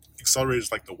 Obviously,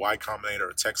 accelerators like the Y Combinator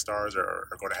or Techstars are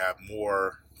going to have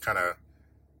more kind of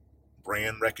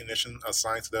brand recognition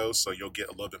assigned to those, so you'll get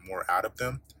a little bit more out of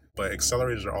them. But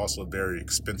accelerators are also very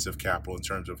expensive capital in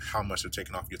terms of how much they're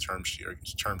taking off your term sheet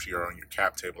or on your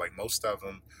cap table. Like most of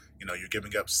them, you're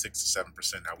giving up 6 to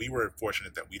 7%. Now, we were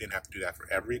fortunate that we didn't have to do that for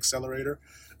every accelerator.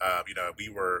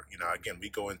 We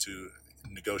go into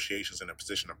negotiations in a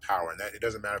position of power, and that it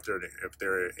doesn't matter if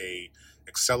they're a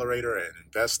accelerator, an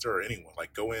investor, or anyone.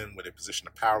 Like, go in with a position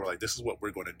of power. Like, this is what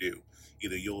we're going to do.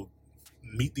 Either you'll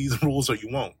meet these rules or you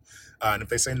won't. And if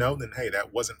they say no, then hey,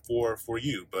 that wasn't for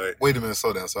you. But wait a minute,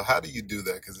 slow down. So how do you do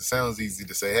that? Because it sounds easy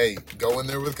to say, hey, go in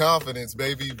there with confidence,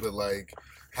 baby. But like,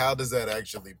 how does that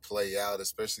actually play out,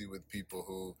 especially with people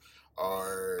who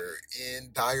are in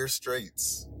dire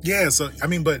straits? Yeah, so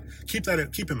but keep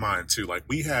in mind too. Like,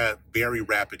 we have very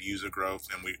rapid user growth,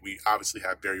 and we obviously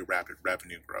have very rapid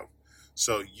revenue growth.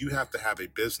 So you have to have a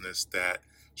business that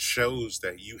shows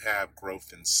that you have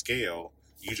growth and scale.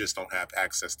 You just don't have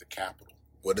access to capital.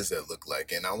 What does that look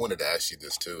like? And I wanted to ask you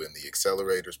this too, in the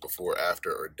accelerators, before,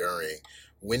 after, or during,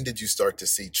 when did you start to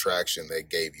see traction that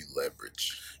gave you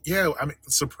leverage? Yeah,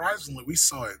 surprisingly, we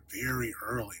saw it very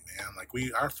early, man. Like,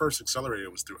 our first accelerator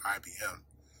was through IBM.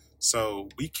 So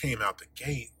we came out the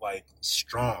gate like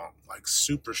strong, like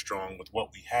super strong with what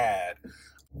we had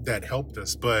that helped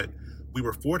us. But we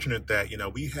were fortunate that,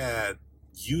 we had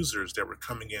users that were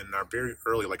coming in our very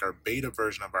early, like our beta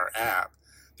version of our app.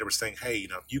 They were saying, hey,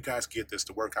 if you guys get this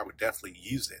to work, I would definitely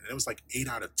use it. And it was like 8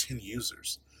 out of 10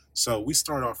 users. So we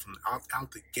start off from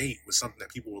out the gate with something that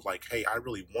people were like, hey, I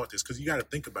really want this. Because you got to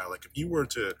think about it. Like, if you were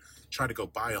to try to go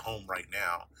buy a home right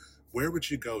now, where would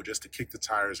you go just to kick the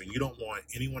tires? And you don't want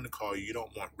anyone to call you. You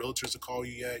don't want realtors to call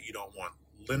you yet. You don't want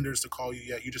lenders to call you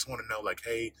yet. You just want to know, like,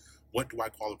 hey, what do I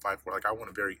qualify for? Like, I want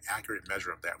a very accurate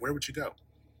measure of that. Where would you go?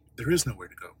 There is nowhere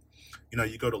to go.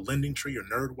 You go to LendingTree or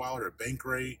NerdWallet or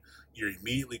Bankrate, you're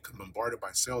immediately bombarded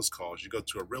by sales calls. You go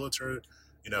to a realtor,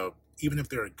 even if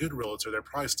they're a good realtor, they're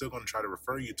probably still going to try to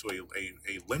refer you to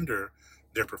a lender,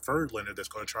 their preferred lender, that's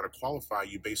going to try to qualify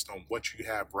you based on what you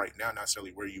have right now, not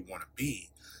necessarily where you want to be.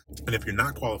 And if you're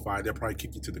not qualified, they'll probably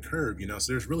kick you to the curb,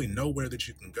 so there's really nowhere that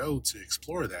you can go to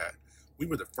explore that. We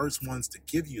were the first ones to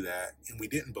give you that, and we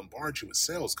didn't bombard you with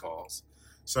sales calls.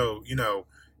 So,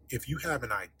 if you have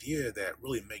an idea that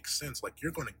really makes sense, like,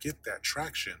 you're going to get that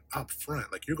traction up front.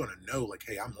 Like, you're going to know, like,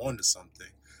 hey, I'm on to something.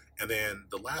 And then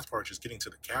the last part is getting to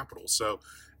the capital. So,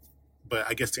 but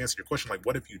I guess to answer your question, like,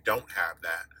 what if you don't have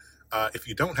that? If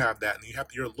you don't have that, and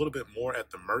you're a little bit more at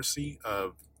the mercy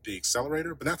of the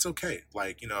accelerator, but that's okay.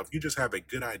 Like, if you just have a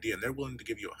good idea and they're willing to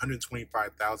give you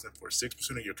 $125,000 for 6%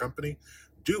 of your company,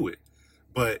 do it.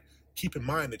 But keep in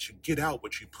mind that you get out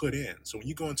what you put in. So when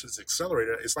you go into this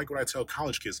accelerator, it's like what I tell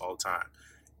college kids all the time.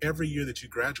 Every year that you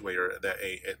graduate, or that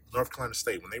at North Carolina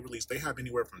State, when they release, they have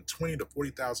anywhere from 20 to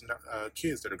 40,000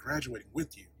 kids that are graduating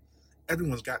with you.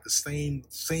 Everyone's got the same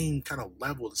kind of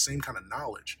level, the same kind of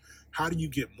knowledge. How do you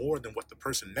get more than what the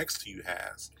person next to you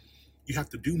has? You have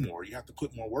to do more. You have to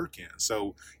put more work in.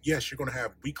 So yes, you're going to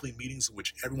have weekly meetings in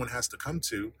which everyone has to come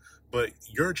to, but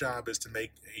your job is to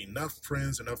make enough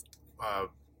friends, enough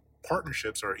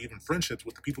partnerships, or even friendships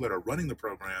with the people that are running the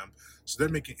program, so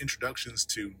they're making introductions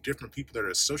to different people that are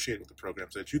associated with the program,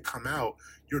 so that you come out,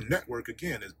 your network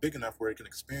again is big enough where it can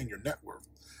expand your net worth.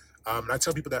 And I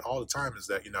tell people that all the time, is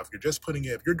that, if you're just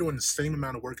if you're doing the same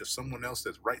amount of work as someone else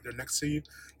that's right there next to you,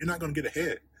 you're not going to get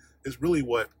ahead. It's really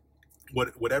what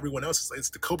everyone else is. It's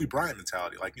the Kobe Bryant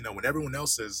mentality. Like, when everyone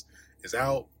else is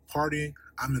out partying,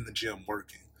 I'm in the gym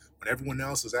working. When everyone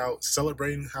else is out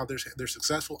celebrating how they're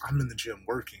successful, I'm in the gym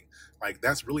working. Like,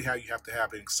 that's really how you have to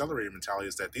have an accelerator mentality,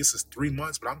 is that this is 3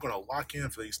 months, but I'm going to lock in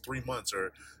for these 3 months,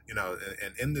 or,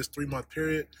 and in this 3-month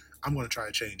period, I'm going to try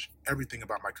to change everything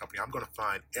about my company. I'm going to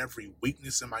find every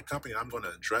weakness in my company, and I'm going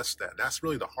to address that. And that's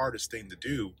really the hardest thing to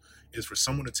do, is for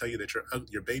someone to tell you that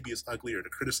your baby is ugly, or to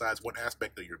criticize one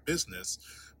aspect of your business.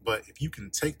 But if you can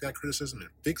take that criticism and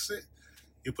fix it,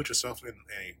 you put yourself in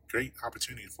a great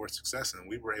opportunity for success. And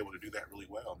we were able to do that really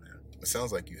well, man. It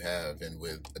sounds like you have. And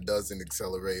with a dozen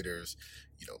accelerators,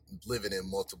 living in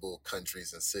multiple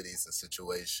countries and cities and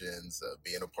situations,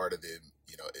 being a part of the,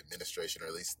 administration, or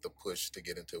at least the push to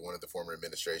get into one of the former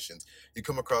administrations, you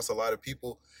come across a lot of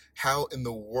people. How in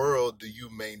the world do you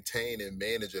maintain and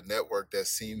manage a network that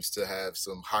seems to have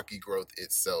some hockey growth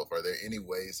itself? Are there any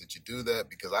ways that you do that?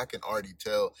 Because I can already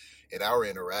tell in our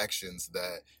interactions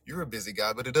that you're a busy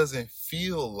guy, but it doesn't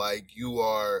feel like you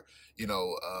are,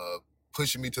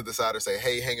 pushing me to the side or say,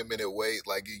 hey, hang a minute, wait.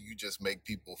 Like, you just make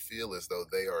people feel as though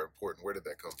they are important. Where did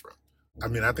that come from? I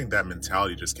mean, I think that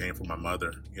mentality just came from my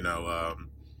mother.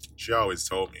 She always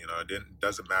told me, it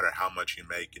doesn't matter how much you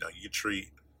make, you treat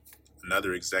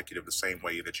another executive the same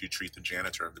way that you treat the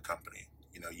janitor of the company.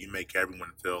 You make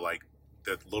everyone feel like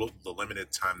the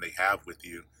limited time they have with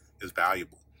you is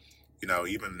valuable.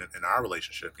 Even in our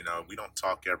relationship, we don't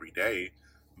talk every day,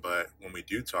 but when we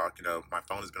do talk, my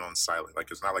phone has been on silent.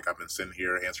 Like, it's not like I've been sitting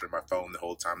here answering my phone the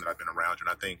whole time that I've been around you.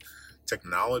 And I think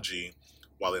technology,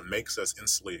 while it makes us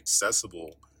instantly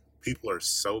accessible, people are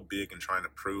so big in trying to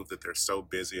prove that they're so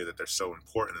busy, or that they're so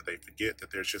important, that they forget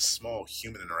that there's just small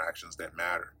human interactions that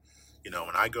matter.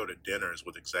 When I go to dinners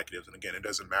with executives, and again, it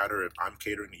doesn't matter if I'm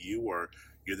catering to you or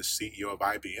you're the CEO of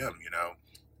IBM,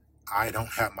 I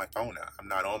don't have my phone out. I'm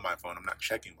not on my phone. I'm not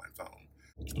checking my phone.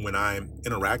 When I'm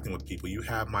interacting with people, you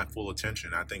have my full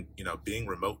attention. I think, being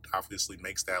remote obviously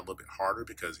makes that a little bit harder,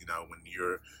 because, when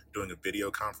you're doing a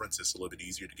video conference, it's a little bit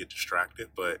easier to get distracted.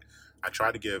 But I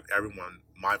try to give everyone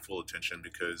my full attention,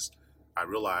 because I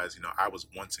realize, I was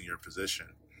once in your position,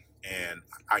 and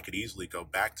I could easily go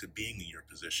back to being in your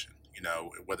position.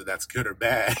 Whether that's good or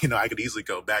bad, I could easily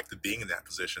go back to being in that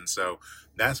position. So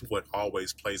that's what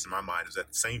always plays in my mind, is that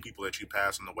the same people that you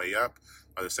pass on the way up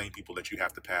are the same people that you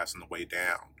have to pass on the way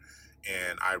down.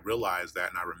 And I realize that,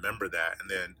 and I remember that. And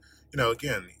then,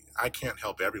 again, I can't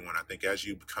help everyone. I think as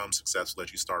you become successful,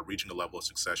 as you start reaching a level of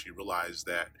success, you realize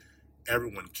that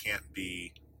everyone can't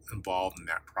be involved in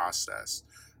that process.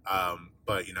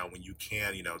 But, when you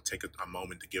can, take a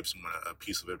moment to give someone a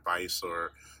piece of advice,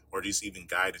 or just even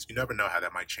guidance, you never know how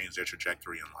that might change their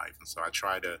trajectory in life. And so I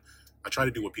try to I try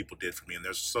to do what people did for me. And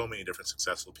there's so many different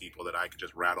successful people that I could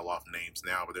just rattle off names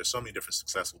now, but there's so many different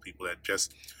successful people that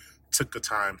just took the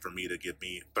time for me to give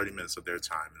me 30 minutes of their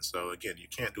time. And so again, you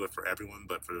can't do it for everyone,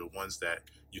 but for the ones that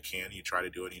you can, you try to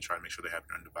do it and you try to make sure they have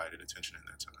your undivided attention in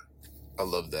that time. I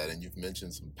love that. And you've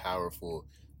mentioned some powerful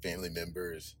family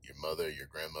members, your mother, your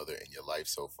grandmother, in your life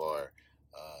so far.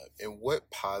 In what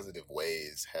positive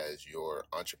ways has your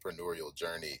entrepreneurial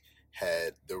journey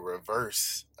had the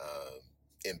reverse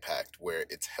impact, where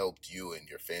it's helped you and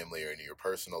your family or in your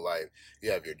personal life?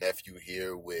 You have your nephew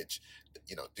here, which,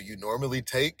 do you normally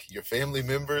take your family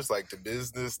members like to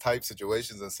business type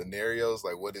situations and scenarios?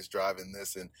 Like, what is driving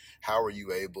this, and how are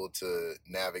you able to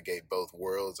navigate both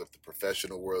worlds of the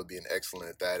professional world, being excellent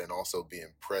at that, and also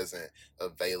being present,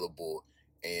 available,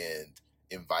 and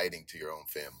inviting to your own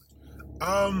family?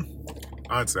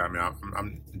 Honestly, I mean,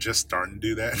 I'm just starting to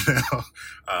do that now.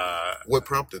 What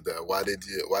prompted that? Why did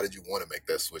you want to make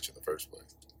that switch in the first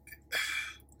place?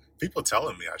 People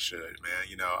telling me I should,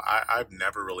 man. I've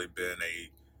never really been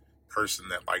a person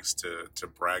that likes to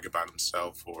brag about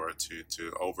himself or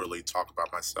to overly talk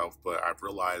about myself, but I've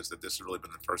realized that this has really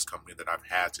been the first company that I've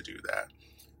had to do that.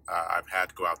 I've had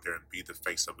to go out there and be the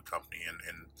face of a company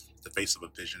and the face of a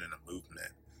vision and a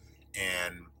movement.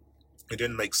 And it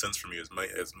didn't make sense for me as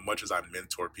much as I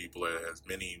mentor people, as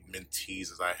many mentees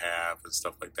as I have and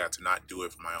stuff like that, to not do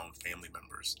it for my own family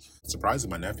members.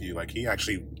 Surprisingly, my nephew, he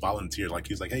actually volunteered.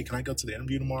 He's like, hey, can I go to the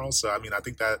interview tomorrow? So, I mean, I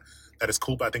think that is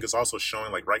cool, but I think it's also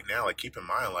showing, right now, keep in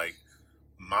mind,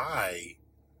 my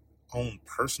own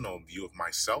personal view of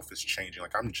myself is changing.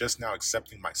 I'm just now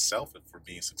accepting myself for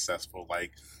being successful.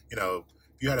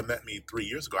 If you had met me 3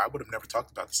 years ago, I would have never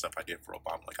talked about the stuff I did for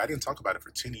Obama. I didn't talk about it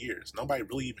for 10 years. Nobody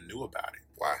really even knew about it.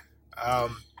 Why?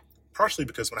 Partially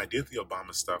because when I did the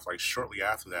Obama stuff, shortly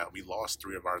after that, we lost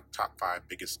 3 of our top 5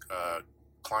 biggest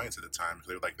clients at the time.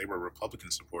 They were Republican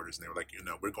supporters, and they were like,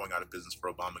 we're going out of business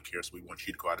for Obamacare, so we want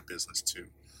you to go out of business too.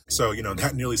 So,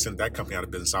 that nearly sent that company out of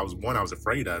business. I was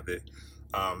afraid of it.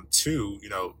 2,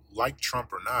 like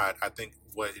Trump or not, I think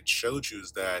what it showed you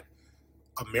is that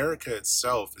America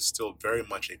itself is still very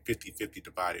much a 50-50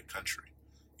 divided country,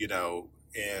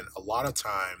 and a lot of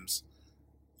times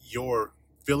your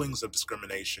feelings of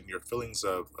discrimination, your feelings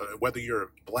of whether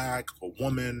you're black, a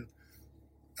woman,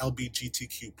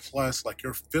 LGBTQ plus,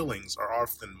 your feelings are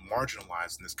often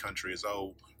marginalized in this country as,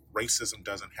 oh, racism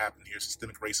doesn't happen here.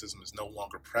 Systemic racism is no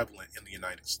longer prevalent in the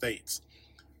United States.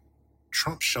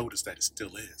 Trump showed us that it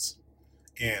still is.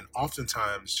 And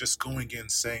oftentimes just going in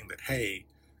saying that, hey,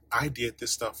 I did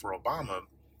this stuff for Obama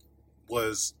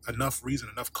was enough reason,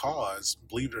 enough cause,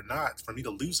 believe it or not, for me to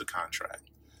lose a contract.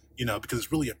 Because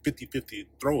it's really a 50-50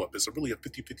 throw up. It's really a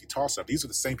 50-50 toss up. These are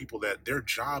the same people that their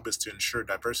job is to ensure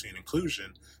diversity and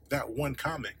inclusion. That one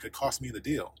comment could cost me the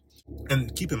deal.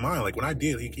 And keep in mind, when I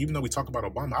did, even though we talk about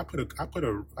Obama,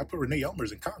 I put Renee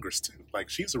Elmers in Congress too.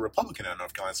 She's a Republican out of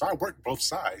North Carolina, so I worked both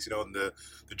sides. And the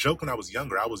joke when I was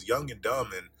younger, I was young and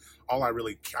dumb, and all I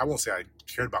won't say I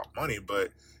cared about money, but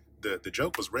the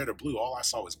joke was red or blue. All I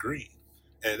saw was green.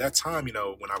 And at that time,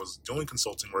 when I was doing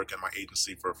consulting work at my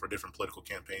agency for different political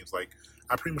campaigns,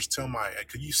 I pretty much tell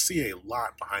because you see a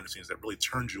lot behind the scenes that really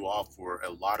turns you off for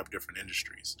a lot of different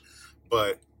industries.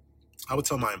 But I would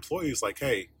tell my employees,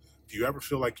 hey, if you ever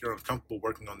feel like you're uncomfortable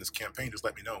working on this campaign, just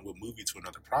let me know and we'll move you to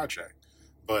another project.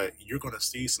 But you're going to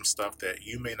see some stuff that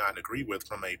you may not agree with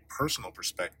from a personal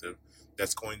perspective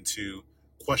that's going to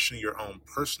question your own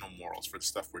personal morals for the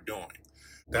stuff we're doing.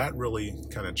 That really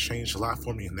kind of changed a lot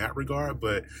for me in that regard.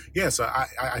 But yeah, so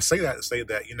I say that to say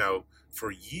that, for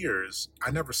years,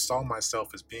 I never saw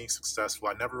myself as being successful.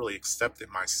 I never really accepted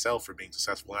myself for being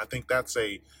successful. And I think that's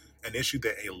an issue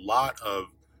that a lot of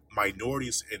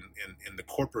minorities in the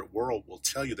corporate world will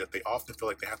tell you, that they often feel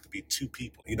like they have to be 2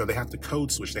 people. They have to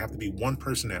code switch. They have to be one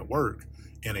person at work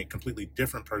and a completely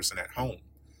different person at home.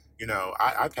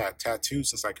 I've had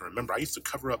tattoos since I can remember. I used to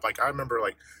cover up, I remember,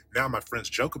 now my friends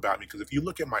joke about me, because if you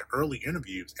look at my early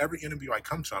interviews, every interview I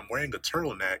come to, I'm wearing a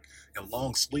turtleneck and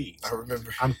long sleeves. I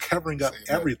remember. I'm covering up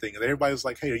everything. And everybody's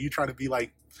like, hey, are you trying to be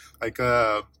like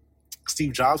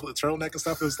Steve Jobs with a turtleneck and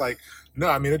stuff? It was no,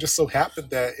 I mean, it just so happened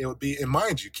that it would be, and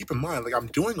mind you, keep in mind, I'm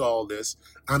doing all this,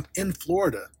 I'm in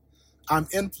Florida,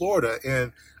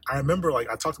 and I remember,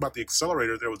 I talked about the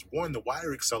accelerator. There was one, the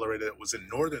Wire Accelerator, that was in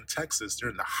northern Texas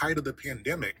during the height of the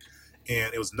pandemic,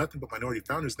 and it was nothing but minority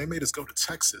founders. They made us go to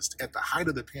Texas at the height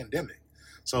of the pandemic.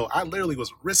 So I literally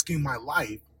was risking my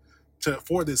life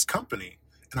for this company,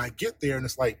 and I get there, and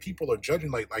it's people are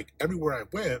judging, everywhere I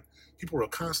went, people were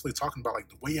constantly talking about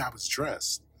the way I was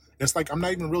dressed. It's like, I'm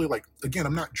not even really like, again,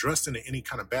 I'm not dressed in any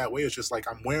kind of bad way. It's just like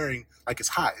I'm wearing, like, it's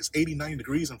hot. It's 80, 90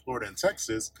 degrees in Florida and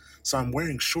Texas. So I'm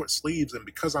wearing short sleeves. And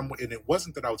and it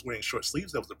wasn't that I was wearing short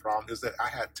sleeves that was the problem, is that I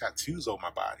had tattoos on my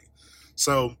body.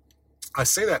 So I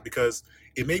say that because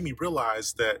it made me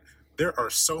realize that there are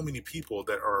so many people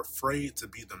that are afraid to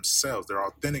be themselves, their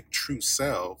authentic, true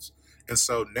selves. And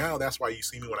so now that's why you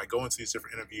see me when I go into these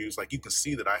different interviews, like you can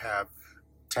see that I have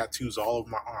tattoos all over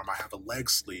my arm. I have a leg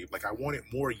sleeve. Like, I wanted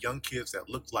more young kids that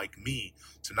looked like me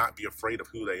to not be afraid of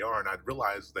who they are. And I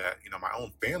realized that, my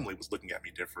own family was looking at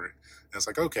me different. And it's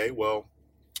like, okay, well,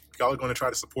 y'all are going to try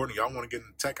to support me. Y'all want to get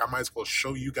into tech. I might as well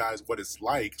show you guys what it's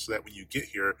like so that when you get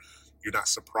here, you're not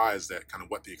surprised at kind of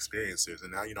what the experience is.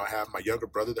 And now, I have my younger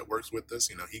brother that works with us.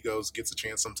 He gets a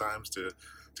chance sometimes to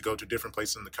go to different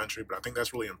places in the country. But I think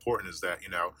that's really important, is that,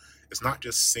 it's not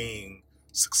just seeing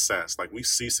success. Like, we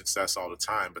see success all the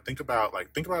time, but think about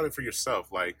it for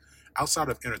yourself. Like, outside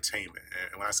of entertainment,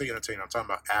 and when I say entertainment, I'm talking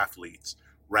about athletes,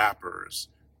 rappers,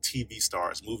 TV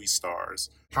stars, movie stars.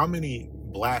 How many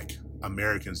Black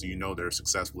Americans do you know that are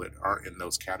successful that aren't in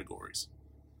those categories?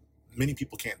 Many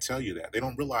people can't tell you that. They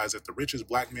don't realize that the richest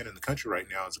Black man in the country right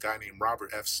now is a guy named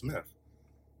Robert F. Smith.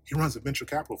 He runs a venture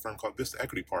capital firm called Vista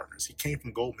Equity Partners. He came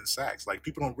from Goldman Sachs. Like,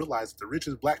 people don't realize that the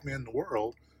richest Black man in the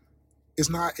world is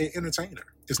not an entertainer.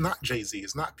 It's not Jay-Z.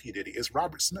 It's not P. Diddy. It's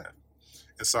Robert Smith.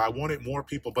 And so I wanted more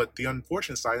people. But the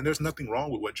unfortunate side, and there's nothing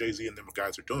wrong with what Jay-Z and them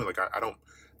guys are doing. Like, I don't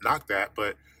knock that.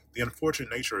 But the unfortunate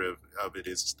nature of it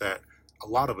is that a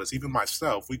lot of us, even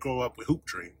myself, we grow up with hoop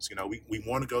dreams. We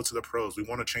want to go to the pros. We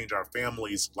want to change our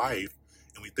family's life.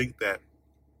 And we think that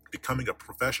becoming a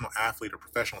professional athlete or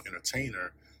professional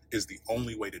entertainer is the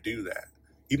only way to do that.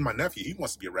 Even my nephew, he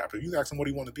wants to be a rapper. You ask him what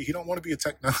he wants to be. He don't want to be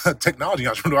a technology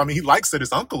entrepreneur. I mean, he likes that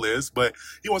his uncle is, but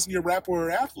he wants to be a rapper or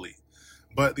an athlete.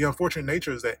 But the unfortunate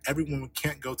nature is that everyone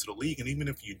can't go to the league. And even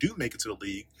if you do make it to the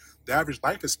league, the average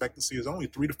life expectancy is only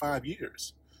 3 to 5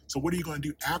 years. So what are you going to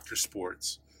do after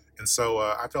sports? And so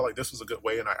I felt like this was a good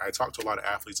way. And I talked to a lot of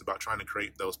athletes about trying to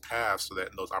create those paths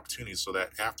and those opportunities so that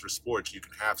after sports, you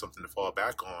can have something to fall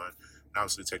back on. And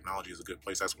obviously, technology is a good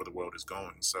place. That's where the world is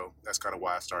going. So that's kind of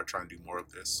why I started trying to do more of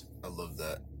this. I love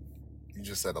that. You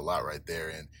just said a lot right there.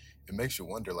 And it makes you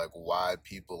wonder, like, why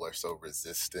people are so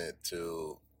resistant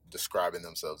to describing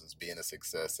themselves as being a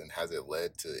success. And has it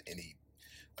led to any,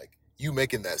 like, you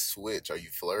making that switch? Are you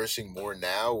flourishing more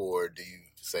now, or do you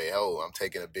say, oh, I'm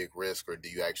taking a big risk? Or do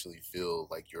you actually feel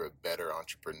like you're a better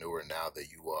entrepreneur now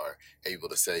that you are able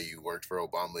to say you worked for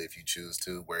Obama if you choose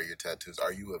to wear your tattoos?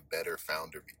 Are you a better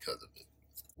founder because of it?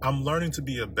 I'm learning to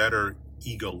be a better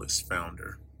egoless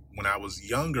founder. When I was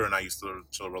younger and I used to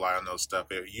rely on those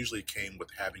stuff, it usually came with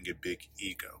having a big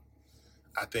ego.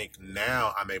 I think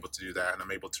now I'm able to do that, and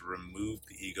I'm able to remove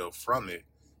the ego from it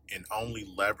and only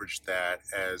leverage that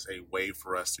as a way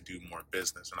for us to do more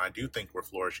business. And I do think we're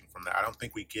flourishing from that. I don't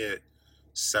think we get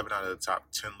 7 out of the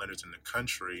top 10 lenders in the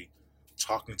country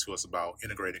talking to us about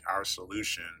integrating our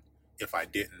solution if I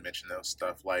didn't mention those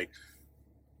stuff. Like,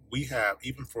 we have,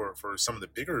 even for some of the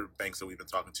bigger banks that we've been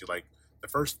talking to, like the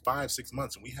first 5-6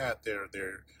 months, and we had their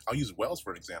I'll use Wells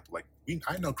for an example. Like,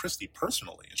 I know Christy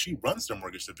personally, and she runs their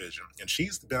mortgage division, and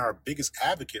she's been our biggest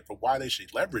advocate for why they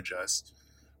should leverage us.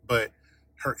 But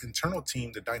her internal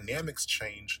team, the dynamics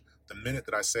changed the minute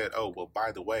that I said, oh, well,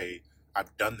 by the way,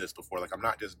 I've done this before. Like, I'm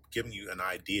not just giving you an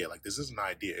idea. Like, this is an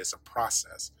idea. It's a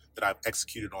process that I've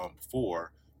executed on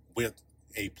before with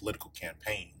a political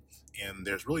campaign. And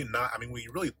there's really not, I mean, when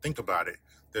you really think about it,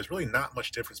 there's really not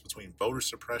much difference between voter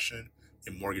suppression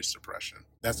and mortgage suppression.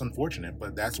 That's unfortunate,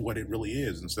 but that's what it really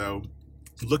is. And so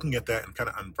looking at that and kind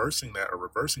of unversing that or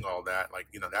reversing all that, like,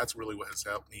 that's really what has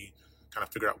helped me kind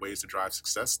of figure out ways to drive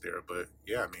success there. But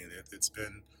yeah, I mean, it's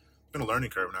been a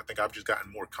learning curve. And I think I've just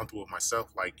gotten more comfortable with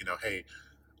myself. Like, hey,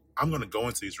 I'm going to go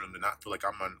into these rooms and not feel like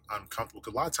I'm uncomfortable.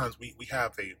 Because a lot of times we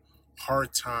have a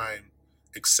hard time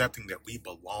accepting that we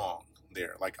belong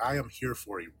there. Like, I am here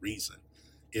for a reason.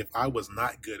 If I was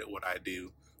not good at what I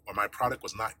do, or my product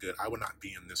was not good, I would not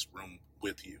be in this room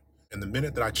with you. And the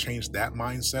minute that I changed that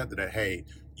mindset, that, hey,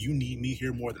 you need me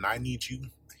here more than I need you,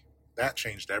 that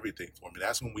changed everything for me.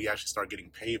 That's when we actually start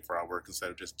getting paid for our work instead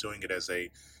of just doing it as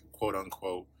a quote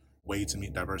unquote way to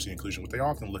meet diversity and inclusion, what they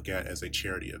often look at as a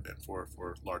charity event for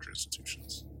larger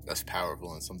institutions. That's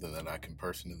powerful and something that I can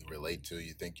personally relate to.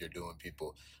 You think you're doing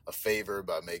people a favor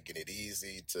by making it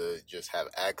easy to just have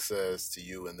access to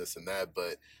you and this and that,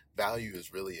 but value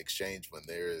is really exchanged when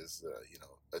there is,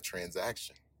 a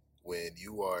transaction. when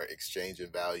you are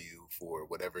exchanging value for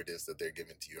whatever it is that they're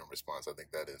giving to you in response. I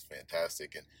think that is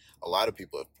fantastic. And a lot of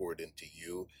people have poured into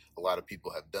you. A lot of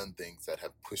people have done things that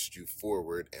have pushed you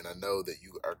forward. And I know that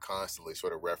you are constantly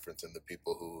sort of referencing the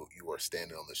people who you are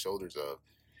standing on the shoulders of.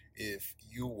 If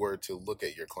you were to look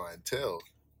at your clientele,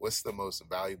 what's the most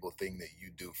valuable thing that you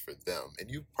do for them?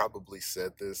 And you've probably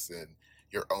said this in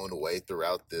your own way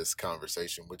throughout this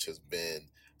conversation, which has been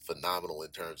phenomenal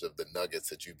in terms of the nuggets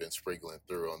that you've been sprinkling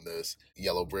through on this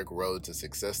yellow brick road to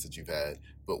success that you've had.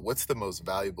 But what's the most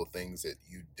valuable things that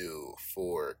you do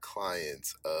for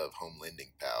clients of Home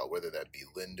Lending Pal, whether that be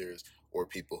lenders or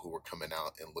people who are coming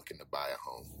out and looking to buy a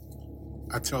home?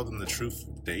 I tell them the truth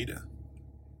of data.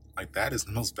 Like, that is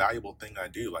the most valuable thing I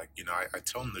do. Like, I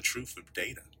tell them the truth of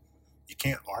data. You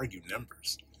can't argue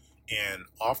numbers. And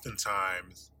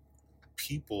oftentimes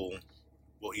people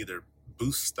will either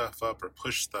boost stuff up or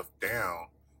push stuff down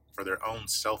for their own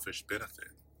selfish benefit.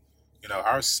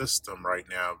 Our system right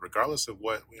now, regardless of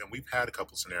what, we've had a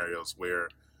couple scenarios where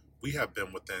we have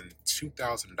been within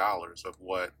 $2,000 of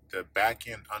what the back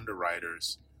end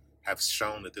underwriters have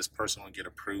shown that this person will get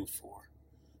approved for.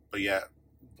 But yet,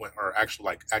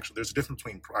 there's a difference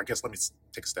between, I guess, let me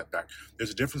take a step back. There's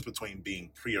a difference between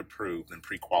being pre-approved and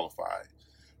pre-qualified.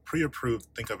 Pre-approved,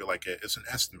 think of it like it's an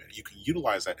estimate. You can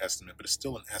utilize that estimate, but it's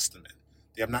still an estimate.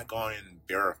 They have not gone and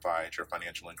verified your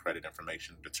financial and credit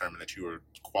information to determine that you are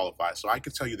qualified. So I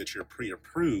could tell you that you're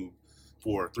pre-approved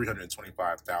for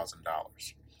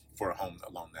 $325,000 for a home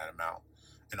loan that amount.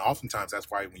 And oftentimes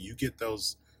that's why when you get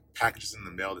those packages in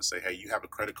the mail that say, hey, you have a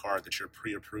credit card that you're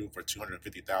pre-approved for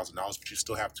 $250,000, but you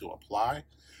still have to apply.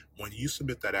 When you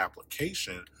submit that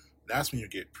application, that's when you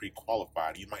get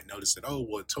pre-qualified. You might notice that, oh,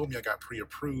 well, it told me I got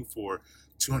pre-approved for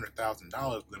 $200,000,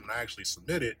 but then when I actually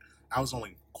submitted, I was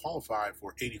only qualified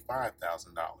for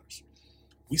 $85,000.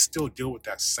 We still deal with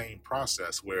that same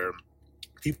process where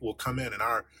people will come in and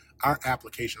our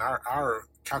application, our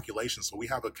calculation, so we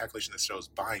have a calculation that shows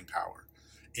buying power.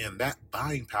 And that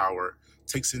buying power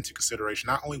takes into consideration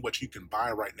not only what you can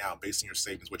buy right now based on your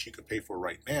savings, what you can pay for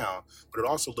right now, but it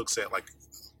also looks at like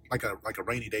a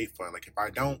rainy day fund. Like if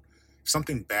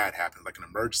something bad happens, like an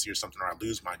emergency or something, or I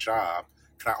lose my job,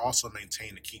 can I also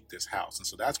maintain to keep this house? And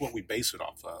so that's what we base it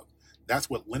off of. That's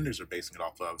what lenders are basing it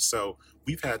off of. So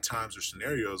we've had times or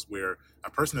scenarios where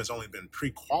a person has only been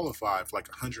pre-qualified for like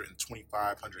 $125,000,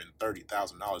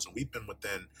 $130,000, and we've been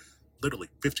within literally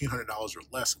 $1,500 or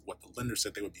less of what the lender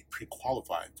said they would be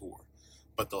pre-qualified for.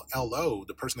 But the LO,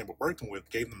 the person they were working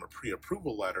with, gave them a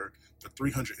pre-approval letter for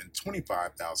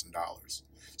 $325,000.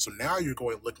 So now you're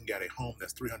looking at a home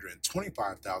that's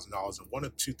 $325,000, and one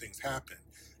of two things happen.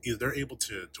 Either they're able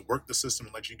to work the system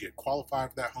and let you get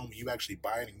qualified for that home, and you actually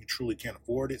buy it and you truly can't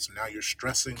afford it, so now you're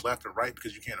stressing left and right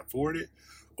because you can't afford it,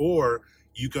 or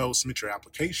you go submit your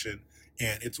application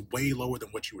and it's way lower than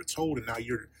what you were told, and now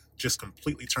you're just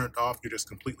completely turned off. You're just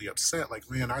completely upset. Like,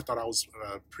 man, I thought I was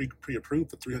pre-approved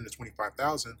for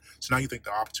 $325,000. So now you think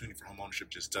the opportunity for home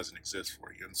ownership just doesn't exist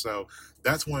for you. And so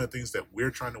that's one of the things that we're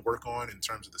trying to work on in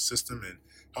terms of the system and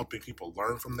helping people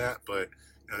learn from that. But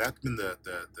that's been the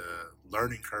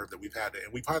learning curve that we've had,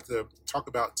 and we've had to talk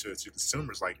about to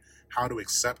consumers, like how to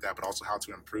accept that, but also how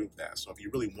to improve that. So if you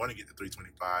really want to get to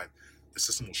 325, the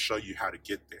system will show you how to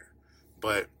get there.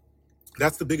 But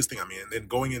that's the biggest thing. I mean, and then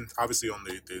going in, obviously on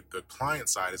the client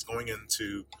side, is going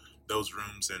into those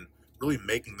rooms and really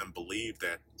making them believe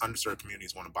that underserved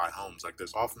communities want to buy homes. Like,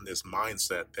 there's often this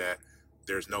mindset that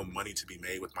there's no money to be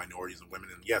made with minorities and women.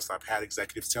 And yes, I've had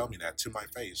executives tell me that to my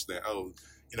face, that,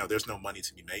 there's no money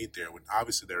to be made there. When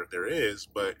obviously there is,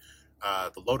 but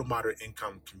the low to moderate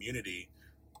income community,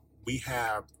 we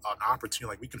have an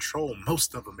opportunity. Like, we control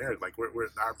most of America. Like, we're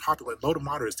our low to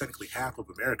moderate is technically half of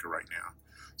America right now.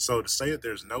 So to say that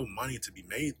there's no money to be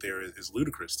made there is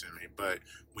ludicrous to me. But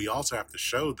we also have to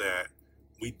show that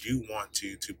we do want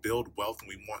to build wealth, and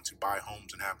we want to buy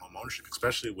homes and have home ownership,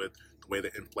 especially with the way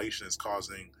that inflation is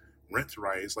causing rent to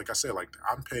rise. Like I said, like,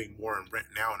 I'm paying more in rent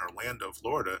now in Orlando,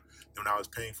 Florida, than when I was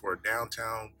paying for a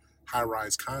downtown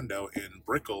high-rise condo in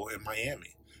Brickell in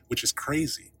Miami, which is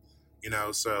crazy.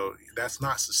 So that's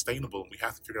not sustainable. We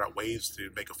have to figure out ways to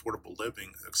make affordable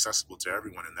living accessible to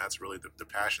everyone. And that's really the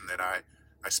passion that I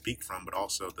speak from, but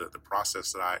also the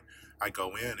process that I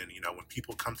go in. And, when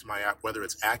people come to my app, whether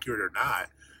it's accurate or not,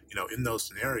 in those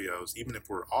scenarios, even if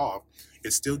we're off,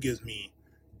 it still gives me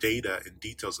data and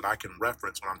details that I can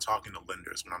reference when I'm talking to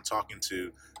lenders, when I'm talking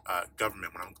to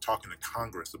government, when I'm talking to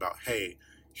Congress about, hey,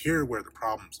 here are where the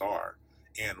problems are,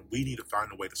 and we need to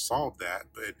find a way to solve that.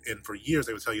 And for years,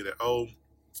 they would tell you that,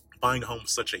 buying a home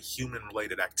is such a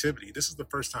human-related activity. This is the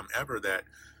first time ever that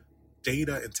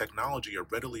data and technology are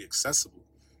readily accessible.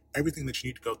 everything that you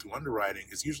need to go through underwriting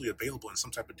is usually available in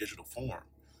some type of digital form.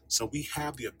 So we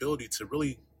have the ability to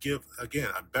really give, again,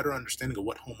 a better understanding of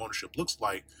what home ownership looks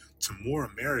like to more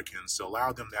Americans, to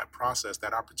allow them that process,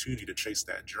 that opportunity to chase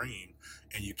that dream.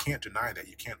 And you can't deny that.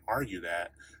 You can't argue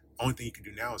that. Only thing you can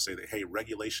do now is say that, hey,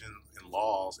 regulation and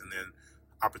laws and then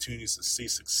opportunities to see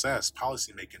success,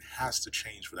 policymaking has to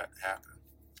change for that to happen.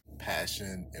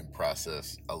 Passion and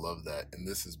process. I love that. And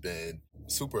this has been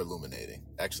super illuminating,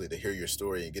 actually, to hear your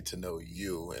story and get to know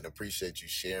you, and appreciate you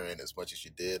sharing as much as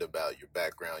you did about your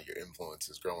background, your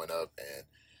influences growing up, and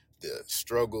the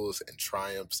struggles and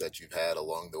triumphs that you've had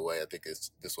along the way. I think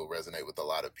this will resonate with a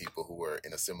lot of people who are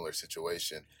in a similar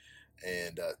situation.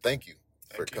 And thank you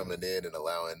for coming in and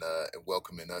allowing and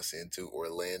welcoming us into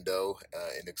Orlando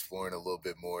and exploring a little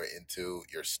bit more into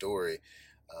your story.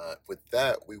 With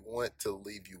that, we want to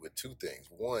leave you with two things.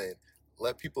 One,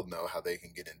 let people know how they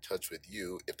can get in touch with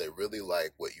you if they really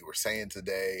like what you were saying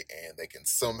today and they can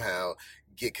somehow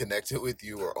get connected with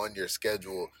you or on your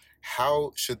schedule.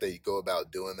 How should they go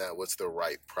about doing that? What's the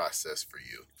right process for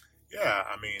you? Yeah,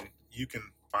 I mean, you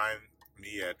can find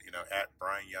me at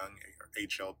Bryan Young,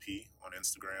 HLP on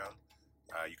Instagram.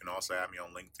 You can also add me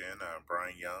on LinkedIn,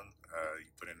 Bryan Young.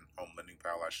 You put in Home Lending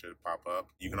Pal, I should pop up.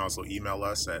 You can also email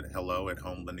us at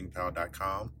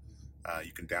hello@homelendingpal.com.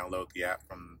 You can download the app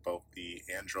from both the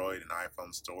Android and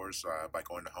iPhone stores by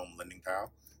going to Home Lending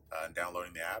Pal and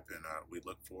downloading the app. And we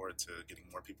look forward to getting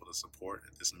more people to support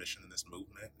this mission and this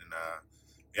movement. And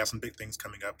we have some big things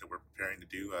coming up that we're preparing to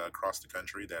do across the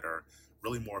country that are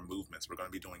really more movements. We're going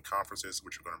to be doing conferences,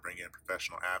 which are going to bring in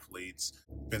professional athletes,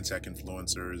 fintech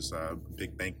influencers,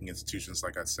 big banking institutions,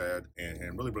 like I said,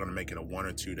 and really we're going to make it a 1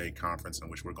 or 2 day conference in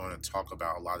which we're going to talk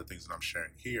about a lot of things that I'm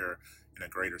sharing here in a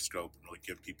greater scope and really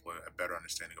give people a better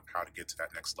understanding of how to get to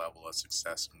that next level of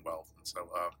success and wealth. And so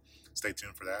stay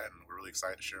tuned for that, and we're really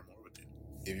excited to share more with you.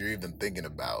 If you're even thinking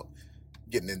about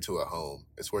getting into a home,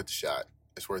 it's worth a shot.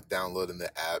 It's worth downloading the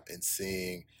app and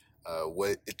seeing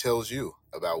what it tells you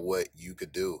about what you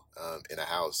could do in a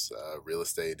house. Real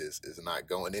estate is not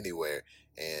going anywhere.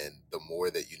 And the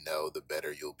more that you know, the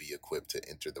better you'll be equipped to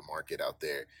enter the market out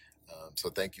there. So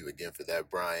thank you again for that,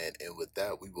 Bryan. And with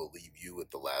that, we will leave you with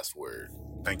the last word.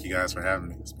 Thank you guys for having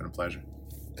me. It's been a pleasure.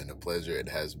 And a pleasure it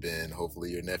has been.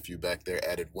 Hopefully your nephew back there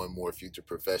added one more future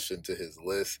profession to his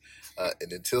list.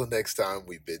 And until next time,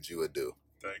 we bid you adieu.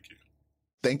 Thank you.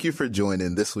 Thank you for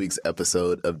joining this week's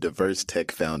episode of Diverse Tech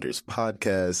Founders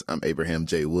Podcast. I'm Abraham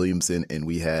J. Williamson, and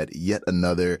we had yet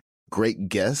another great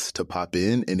guest to pop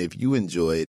in. And if you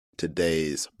enjoyed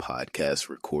today's podcast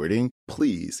recording,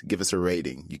 please give us a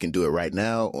rating. You can do it right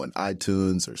now on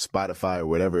iTunes or Spotify or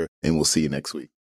whatever, and we'll see you next week.